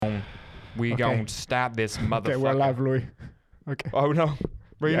We gonna stab this motherfucker. Okay, we're live, Louis. Okay. Oh no,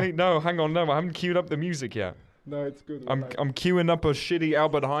 really? Yeah. No, hang on, no, I haven't queued up the music yet. No, it's good. I'm queuing up a shitty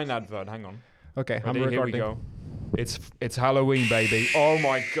Albert Heijn advert. Hang on. Okay, Ready? I'm Here recording. we go. It's Halloween, baby. Oh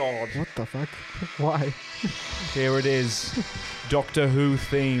my god. What the fuck? Why? Here it is. Doctor Who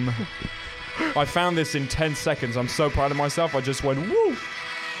theme. I found this in 10 seconds. I'm so proud of myself. I just went woo.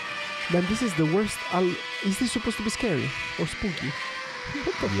 Man, this is the worst. Is this supposed to be scary or spooky?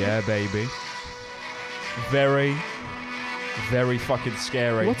 What the Yeah, baby. Very, very fucking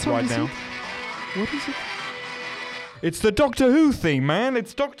scary What song right is now. it? What is it? It's the Doctor Who theme, man.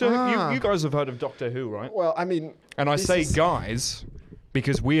 It's Doctor Ah. Who. You guys have heard of Doctor Who, right? Well, I mean, And I this say is- guys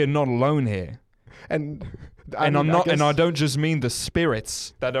because we are not alone here. and And I I'm not, and I guess- don't just mean the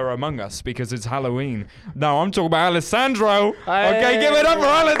spirits that are among us because it's Halloween. No, I'm talking about Alessandro. Okay, give it up for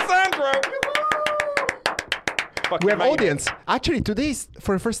Alessandro. Fucking We have made it. audience. Actually, today is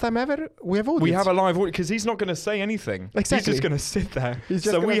for the first time ever. We have audience. We have a live audience because he's not going to say anything. Exactly. He's just going to sit there. He's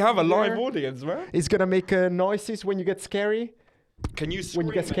just So we gonna have a sit live there. audience, man. It's gonna make noises when you get scary. Can you When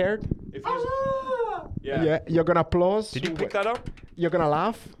you get scream scared. it? If you- Yeah. You're gonna applause. Did you pick that up? You're gonna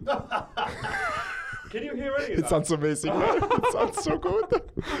laugh. Can you hear any of It that? sounds amazing. It sounds so good.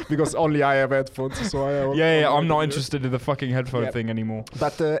 Because only I have headphones, so I. Yeah, I'm not interested in the fucking headphone Yeah. thing anymore.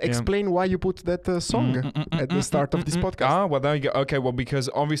 But explain why you put that song at the start of this podcast. Ah, well, there you go. Okay, well, because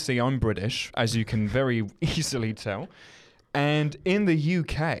obviously I'm British, as you can very easily tell. And in the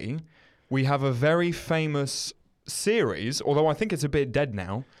UK, we have a very famous series, although I think it's a bit dead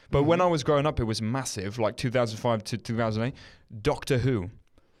now. But when I was growing up, it was massive, like 2005 to 2008. Doctor Who.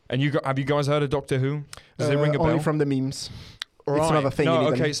 And have you guys heard of Doctor Who? Does it ring a bell? Only from the memes. Right. It's not a thing No,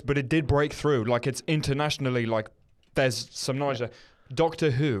 in Italy. okay, but it did break through. Like it's internationally, like there's some knowledge there.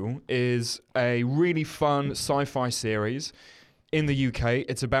 Doctor Who is a really fun sci-fi series in the UK.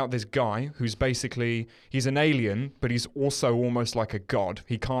 It's about this guy who's basically, he's an alien, but he's also almost like a god.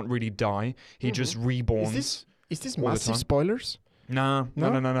 He can't really die. He just reborns. Is this all the massive time. spoilers? No.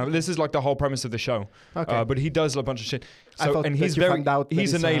 This is like the whole premise of the show. Okay. But he does a bunch of shit. I thought And that he's you very, found out that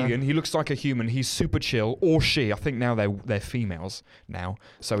he's it's, an alien. He looks like a human. He's super chill, or she. I think now they're females now,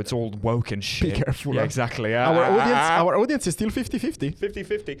 so it's all woke and shit. Be careful. Yeah, exactly. Our audience is still 50-50.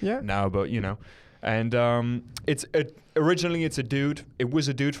 50-50. Yeah. No, but you know, and originally it's a dude. It was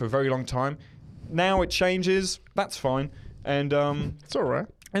a dude for a very long time. Now it changes. That's fine. And It's alright.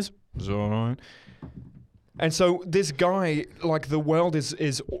 it's alright. And so this guy, like the world is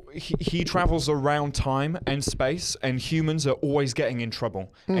he travels around time and space, and humans are always getting in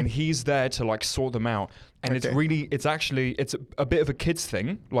trouble, and he's there to like sort them out. And Okay. it's actually a bit of a kids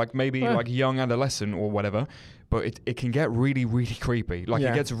thing, like maybe like young adolescent or whatever, but it can get really, really creepy. Like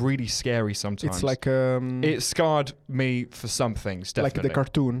Yeah. it gets really scary sometimes. It's like it scarred me for some things, like definitely. the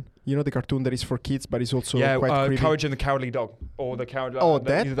cartoon. You know the cartoon that is for kids, but it's also yeah, quite creepy. Courage and the Cowardly Dog, or the Cowardly. Oh, you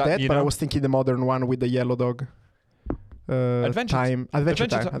that. know? But I was thinking the modern one with the yellow dog. Adventure Time. Adventure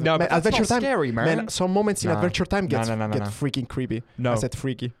Time. No, but that's Adventure not Time. scary, man. Some moments in Nah. Adventure Time get No. freaking creepy. No. I said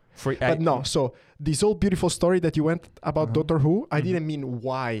freaky. Free, But no, so this whole beautiful story that you went about Uh-huh. Doctor Who, I Mhm. didn't mean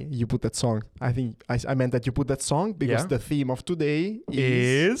why you put that song. I think I meant that you put that song because Yeah. the theme of today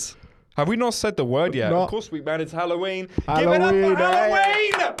is. Have we not said the word yet? No. Of course we, man. It's Halloween. Halloween, Give it up for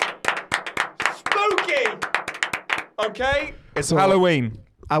eh? Halloween! Spooky! Okay? It's So- Halloween.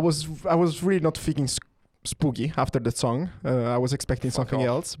 I was really not thinking spooky after that song. I was expecting Fuck something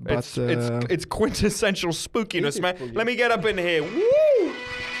off. else, but It's quintessential spookiness, It is man. spooky. Let me get up in here. Woo!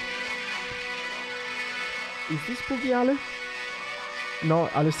 is this spooky, Ale? No,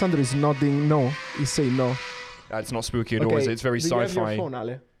 Alessandro is nodding no. He's saying no. That's not spooky at all, is it? It's very do you have your sci-fi. phone,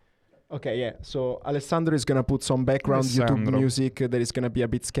 Ale? Okay, yeah. So Alessandro is gonna put some background YouTube Alessandro. music that is gonna be a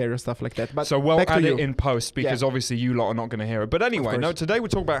bit scary stuff like that. But So we'll back to add you. it in post because obviously you lot are not going to hear it. But anyway, course. no, today we're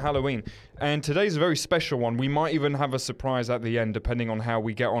talking about Halloween. And today's a very special one. We might even have a surprise at the end depending on how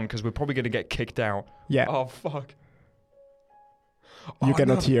we get on because we're probably going to get kicked out. Yeah, Oh, fuck. you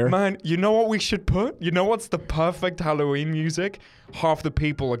cannot hear. Man, you know what we should put? You know what's the perfect Halloween music? Half the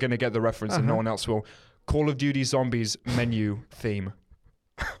people are going to get the reference and no Uh-huh. one else will. Call of Duty Zombies menu theme.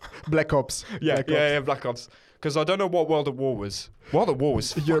 Black Ops. Black Ops. Yeah, Black Ops. Because I don't know what World at War was. World at War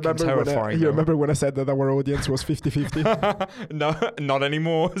was You fucking remember terrifying. you remember when I said that our audience was 50-50? No, not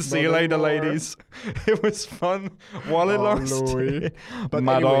anymore. See you later, anymore. ladies. It was fun while it Oh, lasted. Louis. But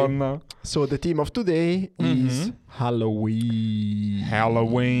Madonna. So the theme of today is Mhm. Halloween.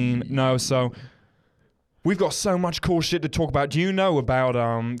 Halloween. No, so We've got so much cool shit to talk about. Do you know about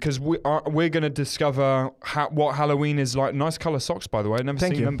because we're gonna discover what Halloween is like. Nice color socks, by the way. I've never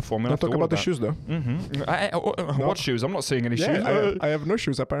Thank seen you. them before. Don't talk about the shoes though. Mm-hmm. What shoes? I'm not seeing any shoes. I have no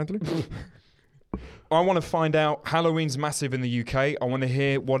shoes apparently. I want to find out. Halloween's massive in the UK. I want to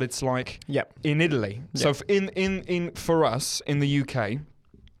hear what it's like Yep. in Italy. Yeah. So for us in the UK,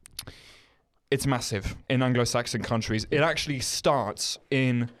 it's massive in Anglo-Saxon countries. It actually starts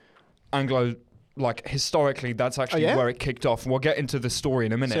in historically, that's actually where it kicked off. We'll get into the story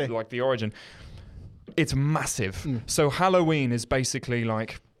in a minute, like the origin. It's massive. So Halloween is basically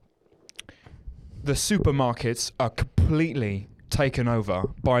like the supermarkets are completely taken over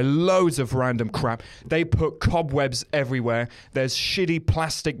by loads of random crap. They put cobwebs everywhere. There's shitty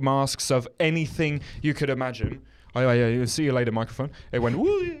plastic masks of anything you could imagine. I see you later, microphone. It went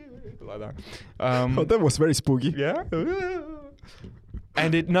woo like that. That was very spooky. Yeah.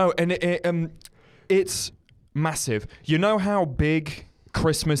 It's massive. You know how big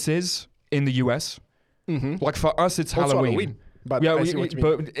Christmas is in the US? Mm-hmm. Like for us, it's Also Halloween. But Yeah, I see what you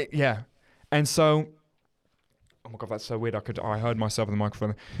mean. yeah. And so, oh my God, that's so weird. I heard myself in the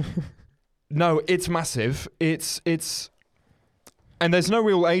microphone. No, it's massive. It's, and there's no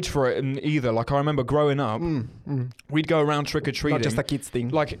real age for it either. Like I remember growing up, we'd go around trick or treating. Not just a kids thing.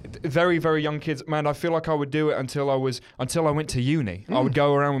 Like very, very young kids. Man, I feel like I would do it until I went to uni. I would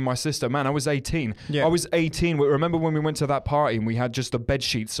go around with my sister. Man, I was 18. Yeah. I was 18. Remember when we went to that party and we had just the bed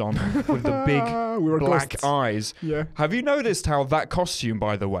sheets on with the big we were black ghosts. eyes? Yeah. Have you noticed how that costume,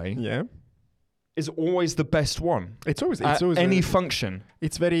 by the way, Yeah. is always the best one It's always at any function?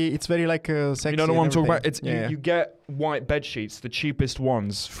 It's very like sexy. You know what I'm and talking about? everything. It's you get white bed sheets, the cheapest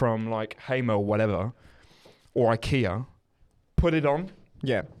ones from like Hamo or whatever, or IKEA. Put it on.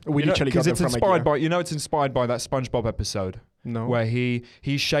 Yeah. We literally got because them it's from inspired IKEA. by it's inspired by that SpongeBob episode No. where he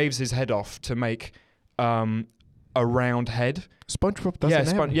shaves his head off to make a round head. SpongeBob doesn't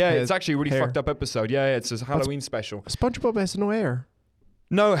have it's actually a really hair. fucked up episode. Yeah, it's a Halloween special. SpongeBob has no hair.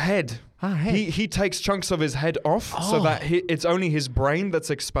 No head. Head. He takes chunks of his head off so Oh. that it's only his brain that's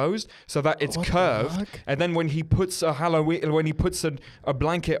exposed, so that it's What the curved. fuck? And then when he puts a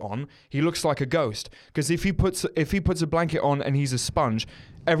blanket on, he looks like a ghost. Because if he puts a blanket on and he's a sponge,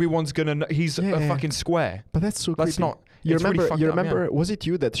 everyone's gonna know he's a Yeah. fucking square. But that's so That's creepy. not. You it's really remember? fucked You up, remember? yeah. Was it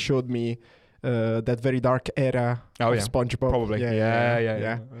you that showed me that very dark era Oh of yeah, SpongeBob? probably.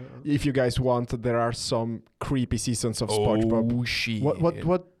 Yeah. If you guys want, there are some creepy seasons of SpongeBob. Oh shit.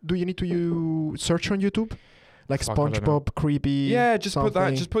 What do you need to search on YouTube? Like Fuck, I don't know. SpongeBob creepy. Yeah, just put that.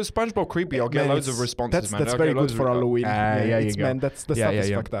 something. Just put SpongeBob creepy. I'll get Man, loads of responses, That's man. that's I'll very get good loads for of Halloween. yeah, it's, you go. man, that's the Yeah, stuff yeah, is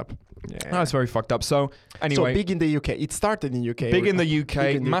yeah. fucked up. Yeah. No, it's very fucked up. So anyway, So big in the UK. It started in UK. big in the UK,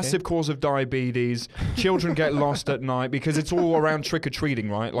 Big in the massive cause of diabetes. Children get lost at night because it's all around trick or treating,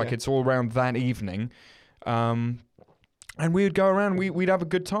 right? Like Yeah. it's all around that evening, and we would go around. We'd have a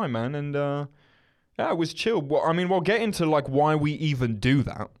good time, man, and yeah, it was chill. Well, I mean, we'll get into like why we even do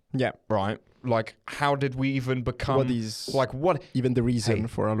that, Yeah. right? Like, how did we even become? What is like what? even the reason Hey,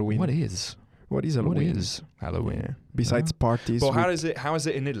 for Halloween? What is? What is Halloween? What is Halloween? Yeah. Besides parties. Well, with- how is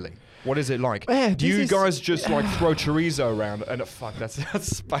it in Italy? What is it like? Eh, Do this you is- guys just like throw chorizo around and fuck? That's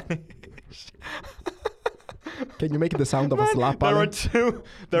Spanish. Can you make the sound of a Man, slap? there are Alan? two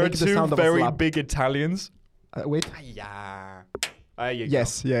Make the two sound of a very slap. big Italians. Wait. Yeah. There you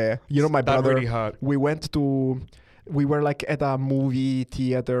Yes. Yeah. You know, my go. That brother. really hurt. We were like at a movie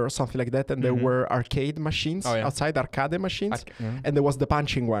theater or something like that, and there Mhm. were arcade machines Oh, yeah. outside, arcade machines, Yeah. and there was the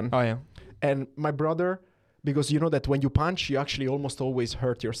punching one. Oh yeah. And my brother, because you know that when you punch, you actually almost always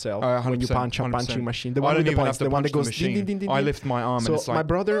hurt yourself Oh, when you 100%, punch a 100%. punching machine. The I one don't with the even points, have to the one that punch goes the ding, machine. ding, ding, ding, I ding. lift my arm So and it's my like.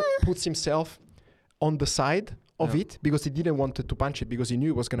 brother puts himself on the side of Yeah. it because he didn't want to punch it because he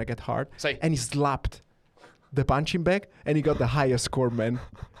knew it was gonna get hard, Say. and he slapped the punching bag and he got the highest score, man.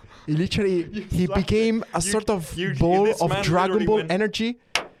 He literally he slapped became a You- sort of you- ball this of man Dragon literally Ball went- energy.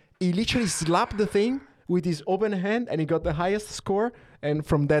 He literally slapped the thing with his open hand and he got the highest score. And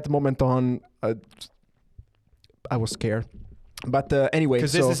from that moment on, I was scared. But anyway,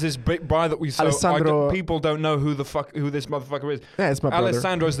 Because so this is his big brother that we saw. Alessandro- People don't know who this motherfucker is. yeah, it's my brother.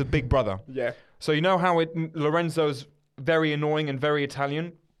 Alessandro's the big brother. Yeah. So you know how Lorenzo's very annoying and very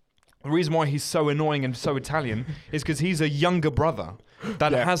Italian? The reason why he's so annoying and so Italian is because he's a younger brother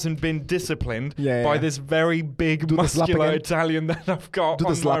that Yeah. hasn't been disciplined Yeah, by yeah. this very big, Do the slap muscular again. Italian that I've got Do the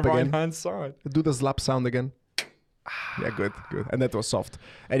on my slap again. right-hand side. Do the slap sound again. Yeah, good. And that was soft.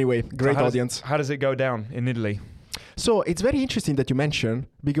 Anyway, great So audience. How does it go down in Italy? So it's very interesting that you mention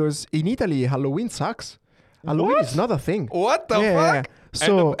because in Italy Halloween sucks. Halloween What? is not a thing. What the yeah, fuck? yeah.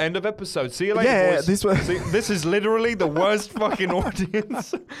 So end of episode. See you later, yeah, boys. this was See, this is literally the worst fucking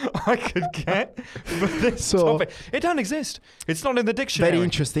audience I could get for this So- topic. It don't exist. It's not in the dictionary. very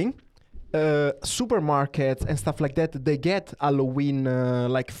interesting. Supermarkets and stuff like that, they get Halloween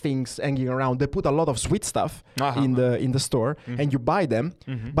like things hanging around. They put a lot of sweet stuff Uh-huh. in the store, and you buy them.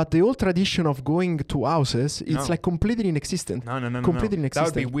 Mhm. But the old tradition of going to houses, it's No. like completely inexistent. No. completely That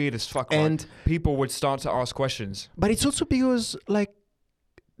would be inexistent. weird as fuck. Right? And People would start to ask questions. but it's also because like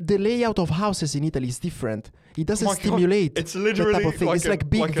the layout of houses in Italy is different. It doesn't my God, stimulate It's that literally type of thing. It's like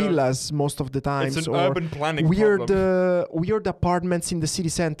big villas most of the times, It's an or urban planning weird problem. weird apartments in the city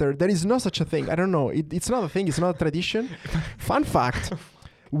center. There is no such a thing. I don't know. It's not a thing. It's not a tradition. Fun fact: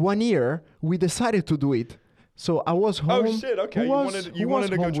 1 year we decided to do it. So I was home. Oh shit! Okay, Who you was, wanted who was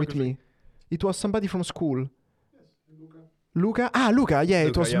to go home with trick-or-treat. me? It was somebody from school. Luca. Ah, Luca. Yeah, it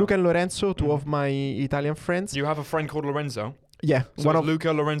Luca, was yeah. Luca and Lorenzo, two Mhm. of my Italian friends. You have a friend called Lorenzo. Yeah, So one it's of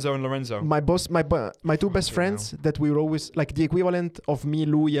Luca, Lorenzo, and Lorenzo. my two best Fucking friends that we were always like the equivalent of me,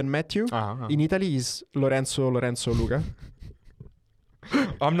 Louis, and Matthew. Uh-huh. In Italy is Lorenzo, Luca.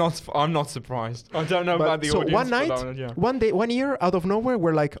 I'm not surprised. I don't know But about the so audience. one but night, yeah. 1 day, 1 year, out of nowhere,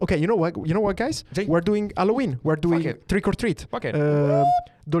 we're like, okay, you know what, guys? See? We're doing Halloween. We're doing it. trick or treat. Fuck it.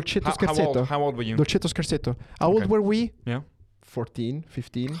 Dolcetto How scherzetto. old? How old were you? Dolcetto scherzetto. How old Okay. were we? Yeah. 14,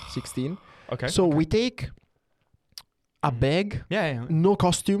 15, 16. Okay. So we take a bag, yeah. no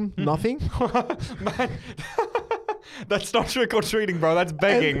costume, nothing. Man, that's not trick or treating, bro. That's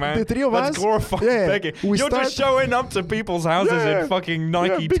begging, And man. the three of That's us, glorified yeah, begging. we You're start- just showing up to people's houses Yeah. in fucking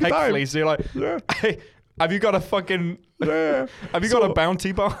Nike big tech time. fleece. You're like, Yeah. hey, have you got a fucking? Yeah. Have you got So- a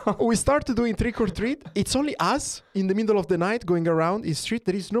bounty bar? We started doing trick or treat. It's only us in the middle of the night going around in street.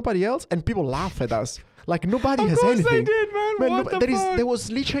 There is nobody else, and people laugh at us. Like nobody Of has course anything. they did, man. Man, What the fuck? there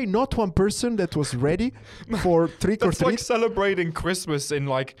was literally not one person that was ready for trick or That's like treat. celebrating Christmas in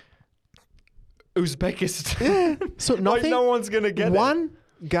like Uzbekistan. Yeah. So Like nothing. no one's gonna get it. One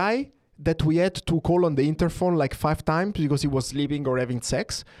guy that we had to call on the interphone like 5 times because he was sleeping or having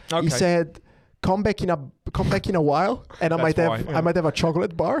sex. Okay. He said, "Come back in a while, and I That's might have why, yeah. I might have a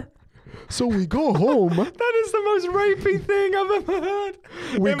chocolate bar." So we go home. That is the most rapey thing I've ever heard.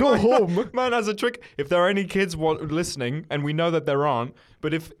 We In go my- home. Man, as a trick, if there are any kids listening, and we know that there aren't,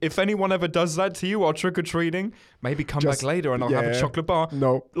 but if anyone ever does that to you while trick-or-treating, maybe come Just- back later and I'll have a yeah. chocolate bar.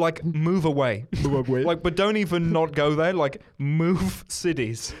 No. Like, move away. Move away. Like, but don't even not go there. Like, move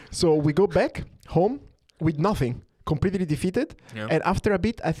cities. So we go back home with nothing, completely defeated. Yeah. And after a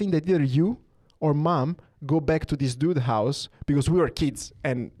bit, I think that either you or mom go back to this dude's house because we were kids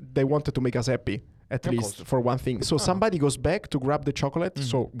and they wanted to make us happy, at Of least course. for one thing. So somebody goes back to grab the chocolate. Mhm.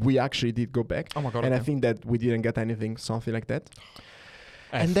 So we actually did go back. Oh my God. And I okay. think that we didn't get anything, something like that.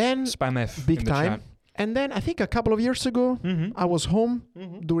 F. And then Spam F. big in the time. chat. And then I think a couple of years ago, Mm-hmm. I was home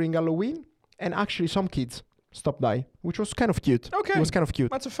Mm-hmm. during Halloween and actually some kids stopped by, which was kind of cute. Okay. It was kind of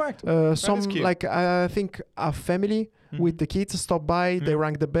cute. That's a fact. Some is cute. like I think a family Mhm. with the kids stopped by. They Mhm.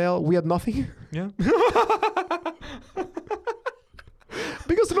 rang the bell. We had nothing Yeah.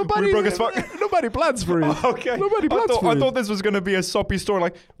 because nobody broke as fuck. nobody plans for it. Okay. Nobody plans for I it. thought this was gonna be a soppy story.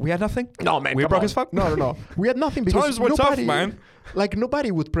 Like we had nothing. No man, We come broke on. as fuck. No. We had nothing because Times were nobody, tough, man. Like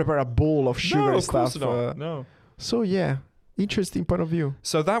nobody would prepare a bowl of sugar No, and of course stuff. not. No. So yeah, interesting point of view.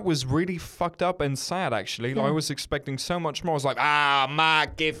 So that was really fucked up and sad, actually. Yeah. I was expecting so much more. I was like, ma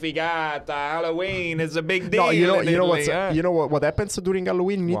che figata, Halloween is a big deal. No, you know in what's Italy, yeah. you know what happens during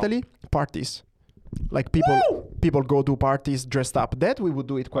Halloween in What? Italy? Parties. Like people go to parties dressed up. That we would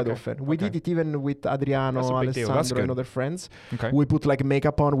do it quite Okay, often. We okay. did it even with Adriano, That's a big deal. That's Alessandro, and good. other friends. Okay. We put like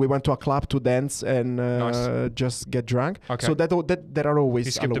makeup on. We went to a club to dance and Nice. just get drunk. Okay. So that there are always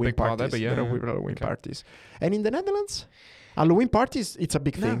You skipped a Halloween big part parties. there, but yeah, There are yeah. Halloween Okay. parties. And in the Netherlands, Halloween parties, it's a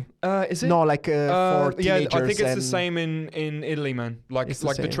big thing. Is it? No, like for yeah, teenagers. I think it's the and- same in Italy, man. Like It's the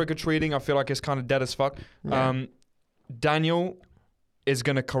like the same. trick or treating, I feel like it's kind of dead as fuck. Yeah. Daniel is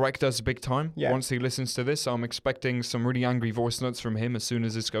gonna correct us big time Yeah. once he listens to this. So I'm expecting some really angry voice notes from him as soon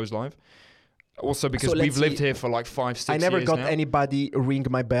as this goes live. Also because So let's we've lived see. here for like 5-6 I never years got now. anybody ring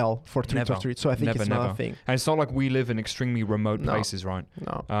my bell for trick Never. or treat, so I think Never, it's not never. a thing. And it's not like we live in extremely remote No. places, right?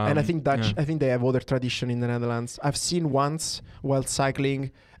 No, and I think Dutch. yeah. I think they have other tradition in the Netherlands. I've seen once while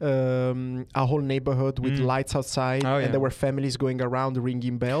cycling a whole neighborhood with Mm. lights outside, Oh, yeah. and there were families going around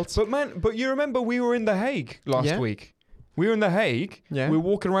ringing bells. But you remember we were in The Hague last Yeah. week. We were in The Hague. Yeah. We were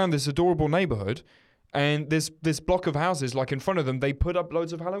walking around this adorable neighborhood, and this block of houses, like in front of them, they put up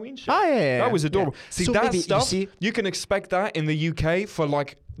loads of Halloween shit. Yeah. That was adorable. Yeah. See, So that maybe, stuff, you see, you can expect that in the UK for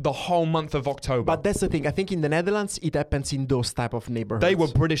like the whole month of October. But that's the thing. I think in the Netherlands, it happens in those type of neighborhoods. They were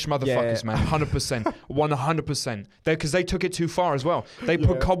British motherfuckers, Yeah. man. 100%. 100%. Because they took it too far as well. They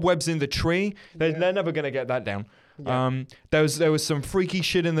put Yeah. cobwebs in the tree. They're never going to get that down. Yeah. There was some freaky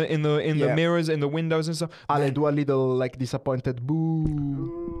shit in the Yeah. mirrors, in the windows and stuff. Ale, do a little like disappointed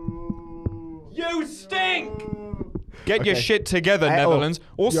boo. You stink! Get your Okay. shit together, Oh, Netherlands.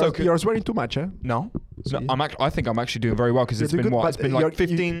 Also, you're swearing too much, huh? no. See? I think I'm actually doing very well because You're it's doing been good, what? It's but been you're-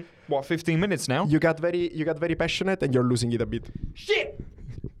 like 15 minutes now. You got very passionate and you're losing it a bit. Shit!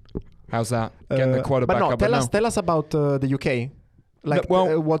 How's that? Getting the quota but back no, up. tell us about the UK. Like,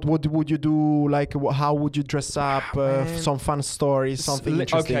 what would you do? Like, how would you dress up? Some fun stories, something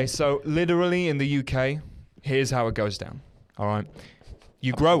interesting. Okay, so literally in the UK, here's how it goes down. All right.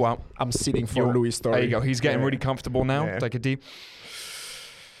 You grow up. I'm sitting for You're- Louis' story. There you go. He's getting Yeah. really comfortable now. Yeah. Take a deep.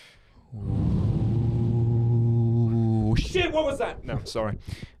 Ooh, shit! What was that? No, sorry.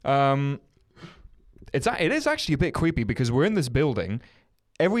 It is actually a bit creepy because we're in this building.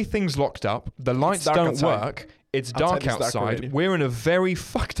 Everything's locked up. The lights dark don't outside. work. It's Outside dark is dark outside. already. We're in a very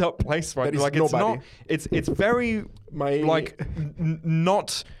fucked up place right There now. is Like it's nobody. not. It's very like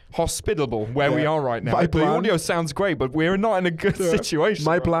not hospitable where we Yeah. are right now. My The plan- audio sounds great, but we're not in a good situation.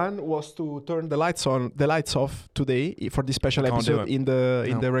 My right? plan was to turn the lights off today for this special Can't do episode it. in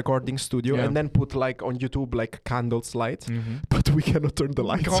the No. recording studio, Yeah. and then put like on YouTube like candles lights. Mhm. But we cannot turn the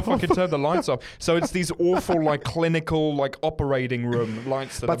lights Can't off. fucking turn the lights off. So it's these awful, like clinical, like operating room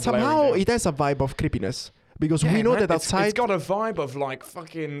lights that. But are blaring somehow down. it has a vibe of creepiness because Yeah, we know man, that outside it's got a vibe of like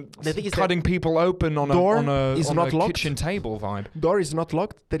fucking The thing is cutting people open on door a is on not a locked. kitchen table vibe. door is not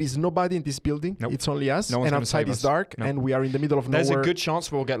locked. There is nobody in this building. Nope. It's only us, No one's and gonna outside save is us. dark, No. and we are in the middle of There's nowhere. a good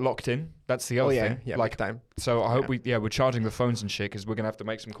chance we'll get locked in. That's the other thing. Yeah, like big time. so, I hope Yeah. we're charging the phones and shit because we're gonna have to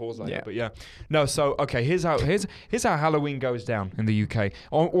make some calls later. Yeah. But yeah, no. So okay, here's how Halloween goes down in the UK.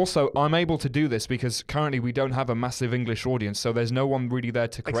 Also, I'm able to do this because currently we don't have a massive English audience, so there's no one really there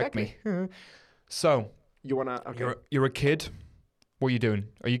to correct me. So You wanna? Okay. you're a kid. What are you doing?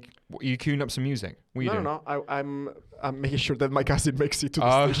 Are you queuing up some music? What are you doing? No. I'm making sure that my cousin makes it to the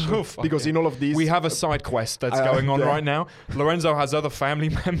Oh, station fuck because yeah. in all of these We have a side quest that's going on yeah. right now. Lorenzo has other family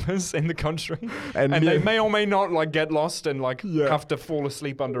members in the country, and, and me, they may or may not like get lost and like Yeah. have to fall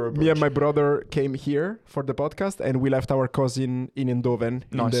asleep under a bridge. me and my brother came here for the podcast, and we left our cousin in Eindhoven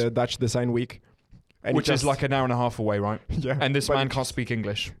Nice. in the Dutch Design Week, and Which is like an hour and a half away, right? yeah. And this but man can't speak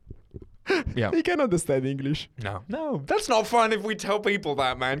English. Yeah. he can understand English. No, that's not fun if we tell people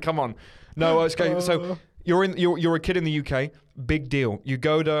that, man. Come on. No, okay. So you're a kid in the UK. Big deal. You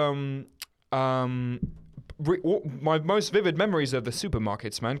go to my most vivid memories are the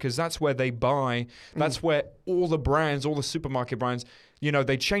supermarkets, man, because that's where they buy. That's where all the brands, all the supermarket brands, you know,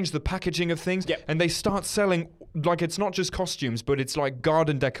 they change the packaging of things and they start selling. Like it's not just costumes, but it's like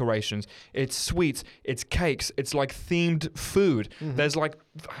garden decorations, it's sweets, it's cakes, it's like themed food. There's like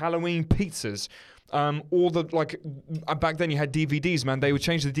Halloween pizzas. All the like back then you had DVDs, man. They would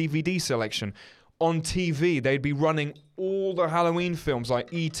change the DVD selection. On TV, they'd be running all the Halloween films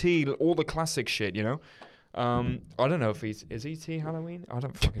like E.T., all the classic shit, you know? I don't know if is E.T. Halloween? I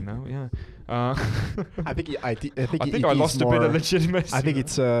don't fucking know, yeah. I think I think it I is lost a bit of legitimacy. I think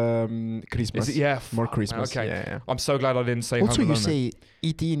it's Christmas. Is it? Yeah. More fuck, Christmas. man, okay. Yeah. I'm so glad I didn't say Also, Home you Alone then. say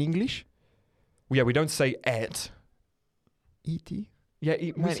E.T. in English? Yeah, we don't say et. E.T. Yeah,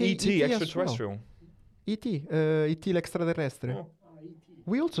 We man, say E.T. E.T. as extraterrestrial. E.T. E.T. l'extraterrestre. Oh.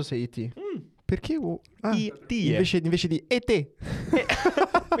 We also say E.T. Perché? E.T. Invece di E.T.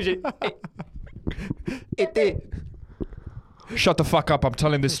 E.T. Shut the fuck up. I'm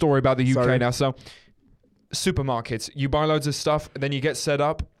telling this story about the UK Sorry. now. So, supermarkets. You buy loads of stuff, then you get set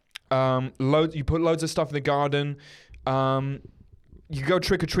up. You put loads of stuff in the garden. You go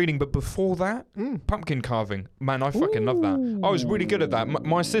trick-or-treating, but before that, pumpkin carving. Man, I fucking love that. I was really good at that.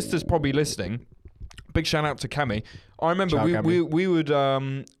 My sister's probably listening. Big shout out to Cami. I remember Ciao,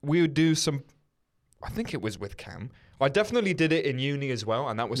 Cami. we would do some. I think it was with Cam. I definitely did it in uni as well,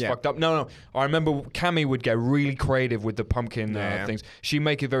 and that was Yeah. fucked up. No, I remember Cami would get really creative with the pumpkin Yeah. things. She'd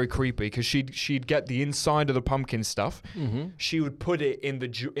make it very creepy because she'd get the inside of the pumpkin stuff. She would put it in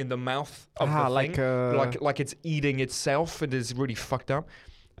the mouth of the like, thing, like it's eating itself. It is really fucked up.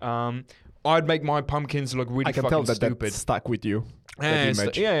 I'd make my pumpkins look really I can fucking tell that stupid. that stuck with you. Yeah, that it's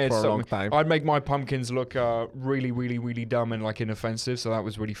image it's for a so- long time. I'd make my pumpkins look really, really, really dumb and like inoffensive, so that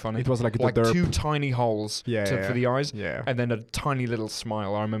was really funny. It was like the like derp. two tiny holes Yeah, for the eyes, Yeah. and then a tiny little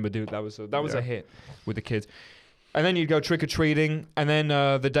smile. I remember, dude, that was a Yeah. hit with the kids. And then you'd go trick or treating, and then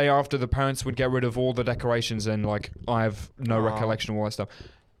the day after, the parents would get rid of all the decorations, and like I have no Aw. recollection of all that stuff.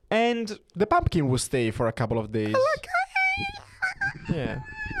 And The pumpkin will stay for a couple of days. Yeah.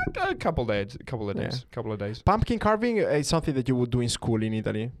 A couple of days. Yeah. Pumpkin carving is something that you would do in school in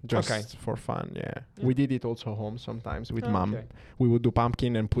Italy, just Okay. for fun. Yeah. We did it also home sometimes with Oh, mom. okay. We would do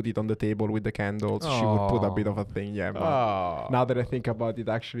pumpkin and put it on the table with the candles. She would put a bit of a thing. Yeah. But Oh. now that I think about it,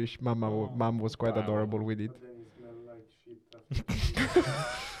 actually, mom was quite Wow. adorable with it.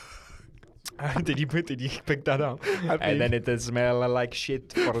 Did you pick that up? think. And then it does smell like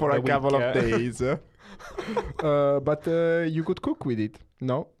shit For the a couple week, of days. But you could cook with it.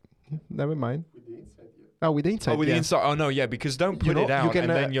 No, never mind. Oh, with the inside. Oh, with yeah. the inside. Oh no, yeah, because don't put You know, it out, you can,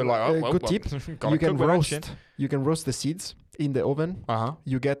 and then you're like, oh, well, good well, tip. gotta You can cook with that shit. roast. You can roast the seeds in the oven. Uh-huh.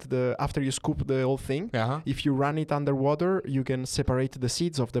 You get after you scoop the whole thing. Uh-huh. If you run it under water, you can separate the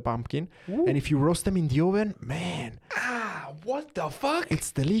seeds of the pumpkin. And if you roast them in the oven, man, What the fuck?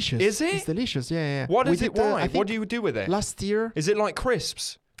 it's delicious. Is it? It's delicious. Yeah. What We is it? did, Why? I What think do you do with it? last year, Is it like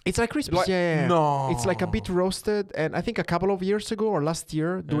crisps? it's like crispy. Like- yeah. No. It's like a bit roasted. And I think a couple of years ago or last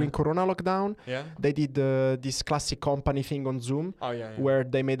year, during Yeah. Corona lockdown, Yeah. they did this classic company thing on Zoom. Oh yeah. Where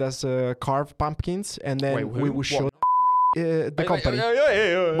they made us carve pumpkins, and then Wait, we who? would show What? the company,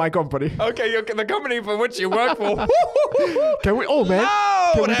 my company. Okay, the company for which you work for. Can we? Oh man,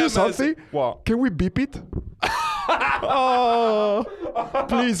 No, can we do that something? What? Can we beep it? Oh,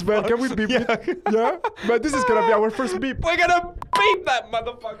 please, man, can we beep it? Yeah, but this is gonna be our first beep. We're gonna beep that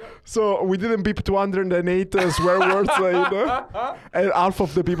motherfucker. So we didn't beep 208 swear words, and half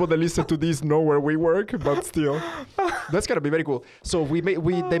of the people that listen to this know where we work, but still, that's gonna be very cool. So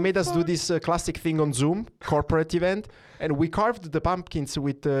they made us do this classic thing on Zoom, corporate event, and we carved the pumpkins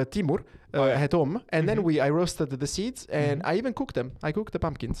with Timur at home, and then I roasted the seeds, and I even cooked them. I cooked the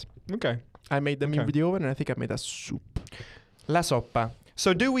pumpkins. Okay. I made them Okay. in the oven, and I think I made a soup. La soppa.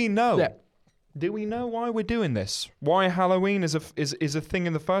 So do we know? Yeah. Do we know why we're doing this? Why Halloween is a thing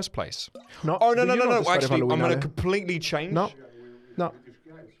in the first place? No. Oh no do no you no know no! the story of Actually, I'm Halloween, gonna Ale? completely change. No. No.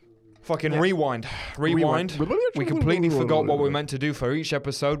 Fucking Yeah. rewind. Rewind. We completely forgot what we meant to do for each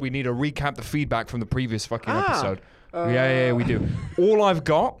episode. We need to recap the feedback from the previous fucking episode. Yeah, we do. All I've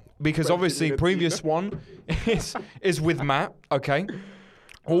got, because 20 obviously minutes previous one is with Matt. Okay.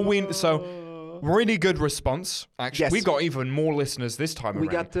 Really good response. Actually, Yes. we got even more listeners this time We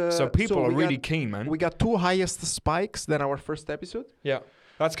around. got, so people so are we really got- keen, man. We got 2 highest spikes than our first episode. Yeah.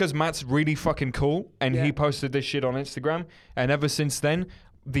 That's because Matt's really fucking cool, and Yeah. he posted this shit on Instagram, and ever since then,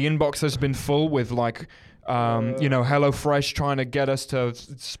 the inbox has been full with like, HelloFresh trying to get us to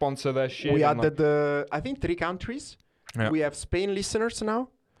sponsor their shit. We and, like- added, I think, 3 countries. Yeah. We have Spain listeners now.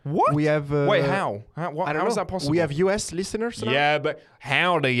 What? We have. Wait, how? I don't How know. is that possible? We have US listeners now. Yeah, but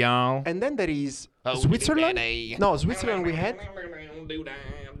howdy, y'all. And then there is Switzerland. No, Switzerland we had.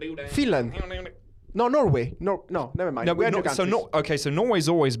 Finland. No, Norway. No, never mind. No, we had no, new so countries. Norway's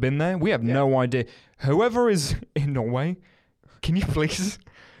always been there. We have no idea. Whoever is in Norway, can you please?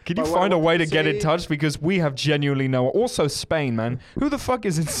 Can you But find a what way did to you get in say? touch? Because we have genuinely no. Also, Spain, man. Who the fuck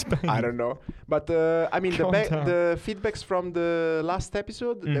is in Spain? I don't know. But I mean, Calm down. the feedbacks from the last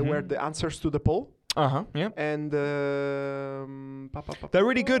episode, they were the answers to the poll. Yeah. And They're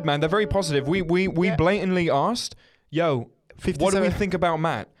really good, man. They're very positive. We Yeah. blatantly asked, yo, what do we 57 think about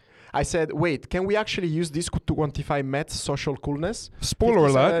Matt? I said, wait, can we actually use this to quantify Matt's social coolness? Spoiler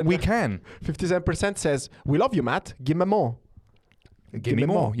 57 alert, we can. 57% says, we love you, Matt. Give me more. Give me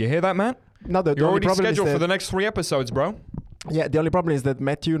more. You hear that, Matt? No, the You're only already problem is scheduled for that, the next 3 episodes, bro. yeah, the only problem is that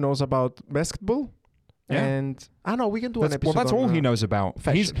Matthew knows about basketball. Yeah. And I know we can do an episode. That's on, all he knows about.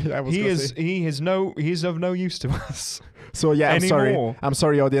 fashion. I was gonna say. He's of no use to us. So yeah, I'm anymore. sorry. I'm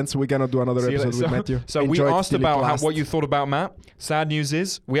sorry, audience. We're gonna do another See you episode later. with Matthew. So we Enjoy it asked till it about lasts. what you thought about Matt. Sad news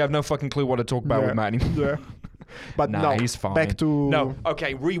is we have no fucking clue what to talk about Yeah. with Matt anymore. Yeah. But Nah, no, he's fine. back to No,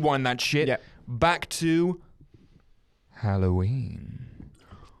 okay, rewind that shit. Yeah. Back to Halloween.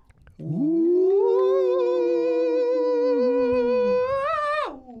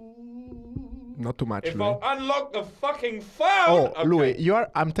 Not too much, If Louis. I unlock the fucking phone. Oh, Okay. Louis,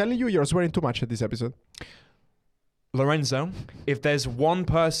 I'm telling you, you're swearing too much at this episode. Lorenzo, if there's one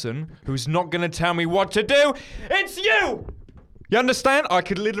person who's not going to tell me what to do, it's you! You understand? I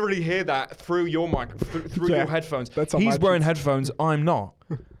could literally hear that through your mic, through Yeah, your headphones. that's He's imagine. wearing headphones, I'm not.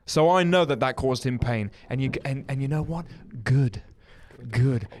 So I know that caused him pain. And you know what? Good.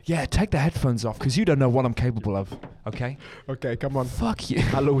 Yeah, take the headphones off because you don't know what I'm capable of. Okay? Okay, come on. Fuck you.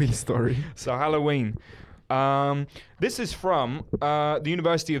 Halloween story. So Halloween. This is from the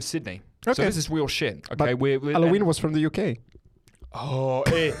University of Sydney. So Okay. this is real shit. Okay, But we're Halloween was from the UK. Oh,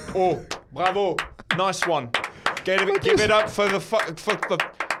 bravo, nice one. Give it up for the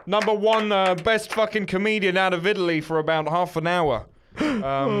number one best fucking comedian out of Italy for about half an hour.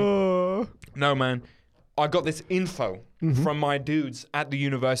 No man, I got this info from my dudes at the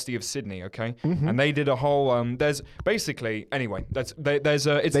University of Sydney, okay? And they did a whole there's basically anyway, it's They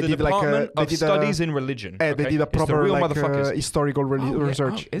the did like Department they of did Studies in Religion. They okay? did a It's the proper real like motherfuckers. historical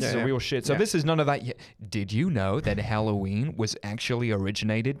research. This is a real shit. So Yeah. this is none of that yet. Did you know that Halloween was actually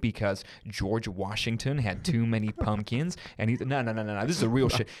originated because George Washington had too many pumpkins? And no. This is the real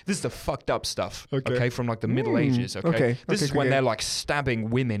shit. This is the fucked up stuff. Okay, from like the Middle Ages. Okay, this is when they're like stabbing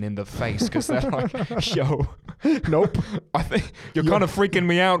women in the face because they're like, yo, Nope. I think you're kind of freaking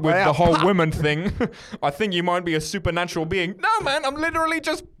me out with the whole women thing. I think you might be a supernatural being. No, man, I'm literally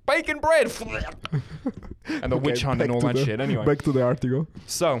just baking bread. And the witch hunt and all that shit. Anyway, back to the article.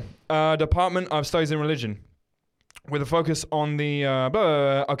 so Department of Studies in Religion, with a focus on the.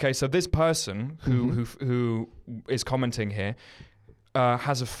 Okay, so this person who is commenting here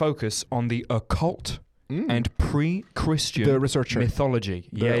has a focus on the occult and pre-Christian The researcher. mythology.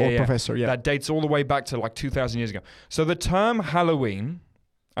 The old professor, yeah. That dates all the way back to like 2,000 years ago. So the term Halloween,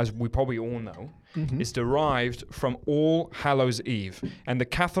 as we probably all know, is derived from All Hallows Eve and the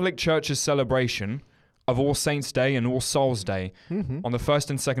Catholic Church's celebration of All Saints' Day and All Souls' Day on the 1st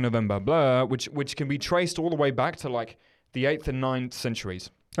and 2nd November, which can be traced all the way back to like the 8th and 9th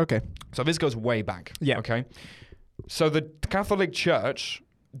centuries. Okay. So this goes way back. Yeah. Okay. So the Catholic Church,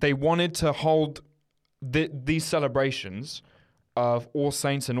 they wanted to hold these celebrations of All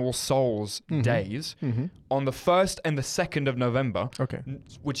Saints and All Souls days on the 1st and the 2nd of November, Okay.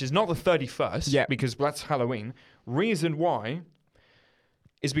 which is not the 31st, Yeah. because that's Halloween. Reason why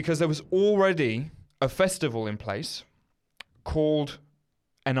is because there was already a festival in place called,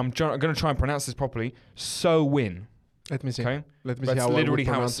 and I'm going to try and pronounce this properly, Samhain. Let me see. Okay? Let me see That's how I would literally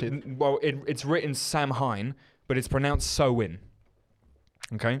how pronounce it's, it. well, it's written Samhain, but it's pronounced Samhain.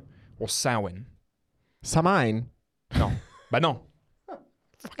 Okay? Or Samhain. Samhain. No. But no.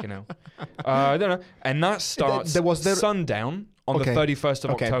 Fucking hell. I don't know. And that starts there was sundown on Okay. the 31st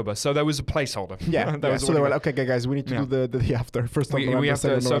of Okay. October. So there was a placeholder. Yeah. That yeah. was So they were already- like, okay, guys, we need to Yeah. do the day after. First of we November, have to,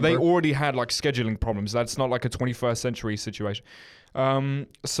 2nd so they November. already had like scheduling problems. That's not like a 21st century situation.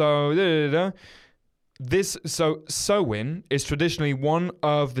 So Samhain is traditionally one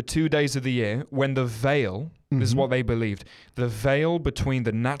of the 2 days of the year when the veil, this is what they believed, the veil between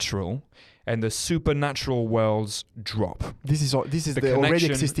the natural and the supernatural worlds drop. This is the the already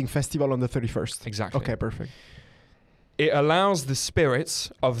connection- existing festival on the 31st. Exactly. Okay, perfect. It allows the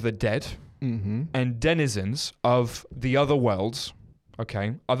spirits of the dead and denizens of the other worlds,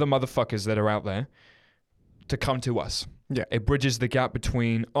 okay, other motherfuckers that are out there, to come to us. Yeah. It bridges the gap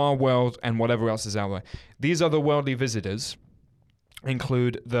between our world and whatever else is out there. These otherworldly visitors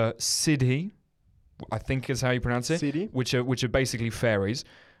include the Siddhi, I think is how you pronounce it, City? which are basically fairies,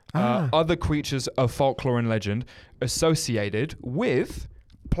 Ah. other creatures of folklore and legend associated with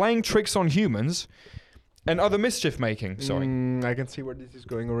playing tricks on humans and other mischief making. Sorry. I can see where this is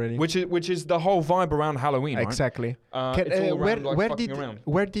going already. Which is the whole vibe around Halloween, right? Exactly. It's all around, like, fucking around.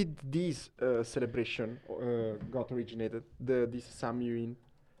 Where did this celebration got originated? This Samhain.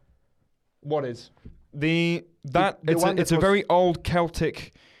 What is The it's one that it's a was- very old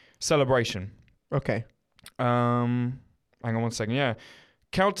Celtic celebration. Okay. Hang on one second. Yeah,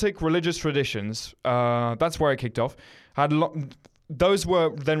 Celtic religious traditions. That's where it kicked off. Those were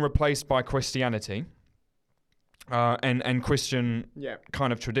then replaced by Christianity. And Christian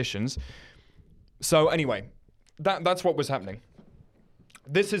kind of traditions. So anyway, that's what was happening.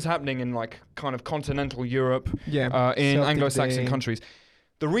 This is happening in like kind of continental Europe, Yeah. in Celtic Anglo-Saxon Day. countries.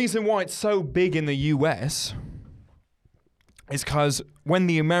 The reason why it's so big in the US is because when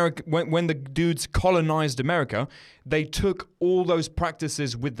the dudes colonized America, they took all those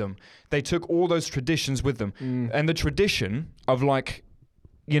practices with them. They took all those traditions with them. And the tradition of like,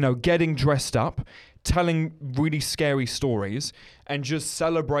 getting dressed up, telling really scary stories, and just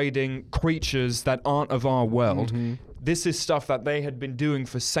celebrating creatures that aren't of our world. This is stuff that they had been doing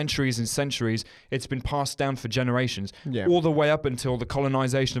for centuries and centuries. It's been passed down for generations, all the way up until the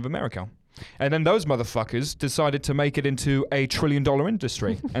colonization of America. And then those motherfuckers decided to make it into a $1 trillion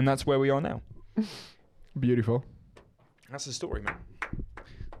industry. And that's where we are now. Beautiful. That's the story, man.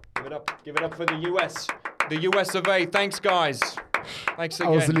 Give it up. Give it up for the US. The US of A. Thanks, guys. Thanks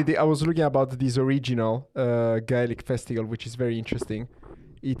again. I was looking about this original Gaelic festival, which is very interesting.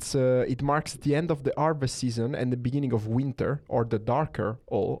 It marks the end of the harvest season and the beginning of winter, or the darker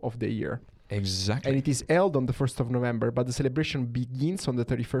all of the year. Exactly. And it is held on the 1st of November, but the celebration begins on the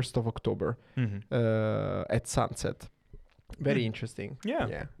 31st of October at sunset. Very interesting.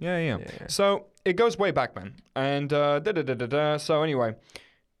 Yeah. So it goes way back, man. And so anyway,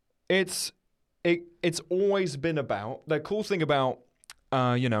 it's always been about, the cool thing about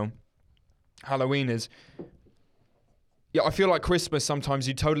Halloween is Yeah, I feel like Christmas sometimes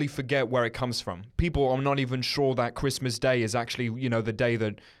you totally forget where it comes from. People are not even sure that Christmas Day is actually, the day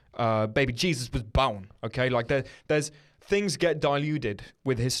that baby Jesus was born. Okay, like there's things get diluted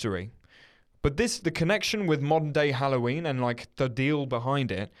with history, but the connection with modern day Halloween and like the deal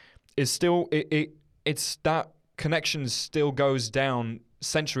behind it is still it's that connection still goes down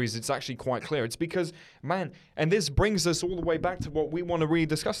centuries. It's actually quite clear. It's because, man, and this brings us all the way back to what we want to really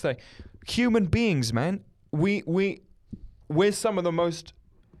discuss today. Human beings, man, we're some of the most,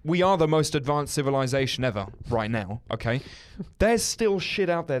 we are the most advanced civilization ever right now, okay? There's still shit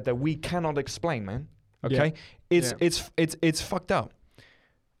out there that we cannot explain, man, okay? Yeah. It's fucked up.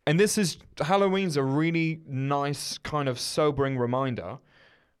 And Halloween's a really nice kind of sobering reminder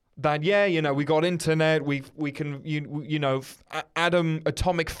that, we got internet, we can,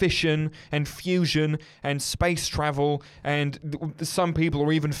 atomic fission and fusion and space travel, and some people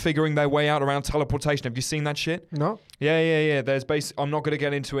are even figuring their way out around teleportation. Have you seen that shit? No. Yeah. I'm not going to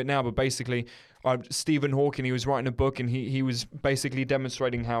get into it now, but basically, Stephen Hawking, he was writing a book, and he was basically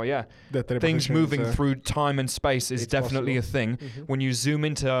demonstrating how, things moving through time and space is definitely possible. a thing. Mm-hmm. When you zoom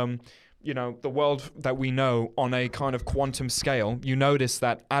into the world that we know on a kind of quantum scale, you notice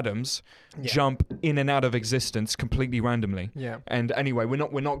that atoms jump in and out of existence completely randomly. Yeah. And anyway,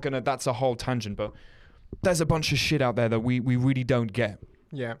 we're not gonna. That's a whole tangent, but there's a bunch of shit out there that we really don't get.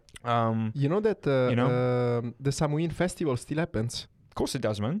 Yeah. You know that the Samhain festival still happens. Of course it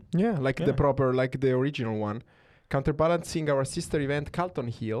does, man. Yeah, the original one, counterbalancing our sister event Calton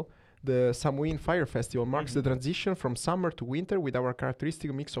Hill. The Samhain Fire Festival marks the transition from summer to winter with our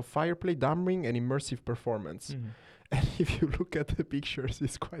characteristic mix of fireplay, damming, and immersive performance. Mm-hmm. And if you look at the pictures,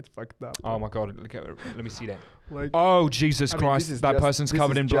 it's quite fucked up. Oh my god! Let me see that. Like, oh Jesus Christ! That person's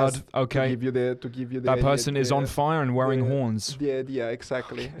covered in blood. Okay. To give you the that person is on fire and wearing horns. Yeah,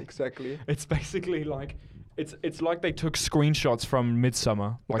 exactly. It's basically like it's like they took screenshots from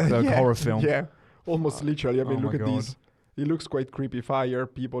Midsummer, like the horror film. Yeah, almost literally. I mean, look at God. these. It looks quite creepy. Fire,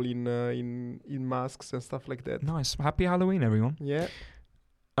 people in masks and stuff like that. Nice. Happy Halloween, everyone. Yeah.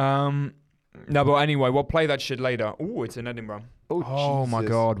 No, but anyway, we'll play that shit later. Ooh, it's in Edinburgh. Oh my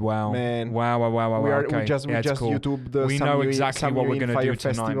God! Wow, man! Wow! We just cool. YouTube the we know exactly what we're gonna Fire do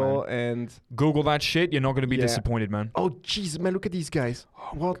tonight, Festival, man. and Google that shit. You're not gonna be disappointed, man. Oh jeez, man! Look at these guys.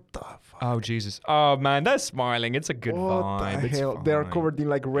 What the fuck? Oh Jesus! Oh man, they're smiling. It's a good vibe. What the hell? They're covered in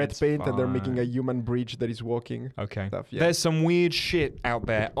like red paint, and they're making a human bridge that is walking. Okay. Stuff, yeah. There's some weird shit out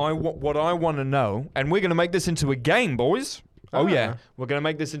there. What I want to know, and we're gonna make this into a game, boys. Oh yeah, we're gonna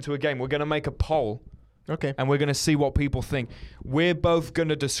make this into a game. We're gonna make a poll. Okay. And we're going to see what people think. We're both going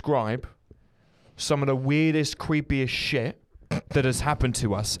to describe some of the weirdest, creepiest shit that has happened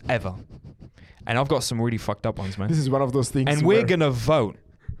to us ever. And I've got some really fucked up ones, man. This is one of those things. And we're going to vote.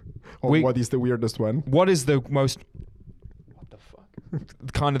 What is the weirdest one? What is the most... What the fuck?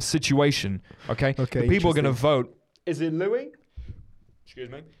 kind of situation, okay? The people are going to vote. Is it Louis? Excuse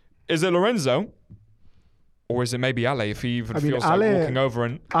me. Is it Lorenzo? Or is it maybe Ale, if he even feels like walking over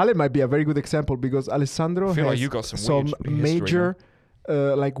and... Ale might be a very good example because Alessandro feel has like you got some major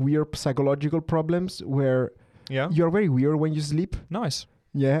like weird psychological problems where you're very weird when you sleep. Nice.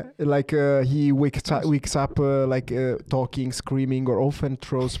 Yeah, like he wakes up talking, screaming, or often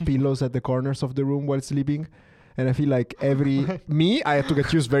throws pillows at the corners of the room while sleeping. And I feel like I had to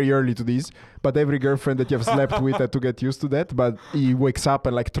get used very early to this, but every girlfriend that you have slept with had to get used to that. But he wakes up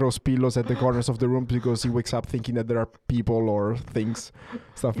and like throws pillows at the corners of the room because he wakes up thinking that there are people or things,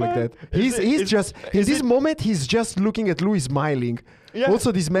 stuff like that. He's moment, he's just looking at Louis smiling. Yeah.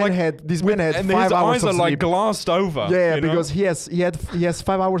 Also, this man had 5 hours of sleep. And his eyes are like glassed over. Yeah, because he has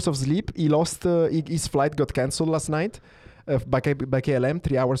 5 hours of sleep. He lost his flight got cancelled last night. By KLM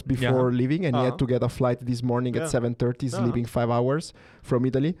 3 hours before leaving, and he had to get a flight this morning at 7:30, sleeping 5 hours from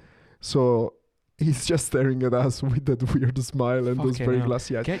Italy. So he's just staring at us with that weird smile and those very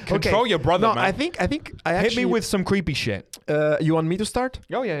glassy eyes. Control your brother, man. I think I hit me with some creepy shit. You want me to start?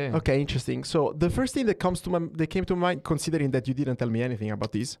 Oh yeah. Okay, interesting. So the first thing that came to mind, considering that you didn't tell me anything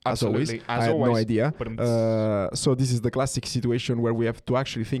about this, absolutely, I had no idea. So this is the classic situation where we have to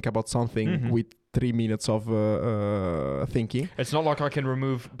actually think about something with 3 minutes of thinking. It's not like I can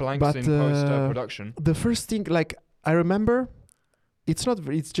remove blanks in post production. The first thing, like I remember, it's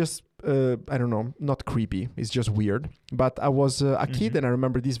just I don't know, not creepy. It's just weird. But I was a kid, and I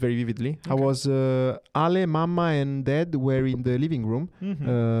remember this very vividly. Okay. I was Ale, Mama, and Dad were in the living room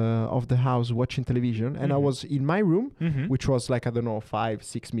of the house watching television, and I was in my room, which was like, I don't know,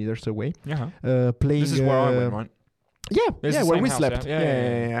 5-6 meters away, playing. This is where I went, right? Yeah, where we slept.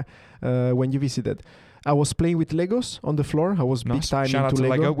 Yeah. When you visited. I was playing with Legos on the floor. I was big Nice. time Shout out into to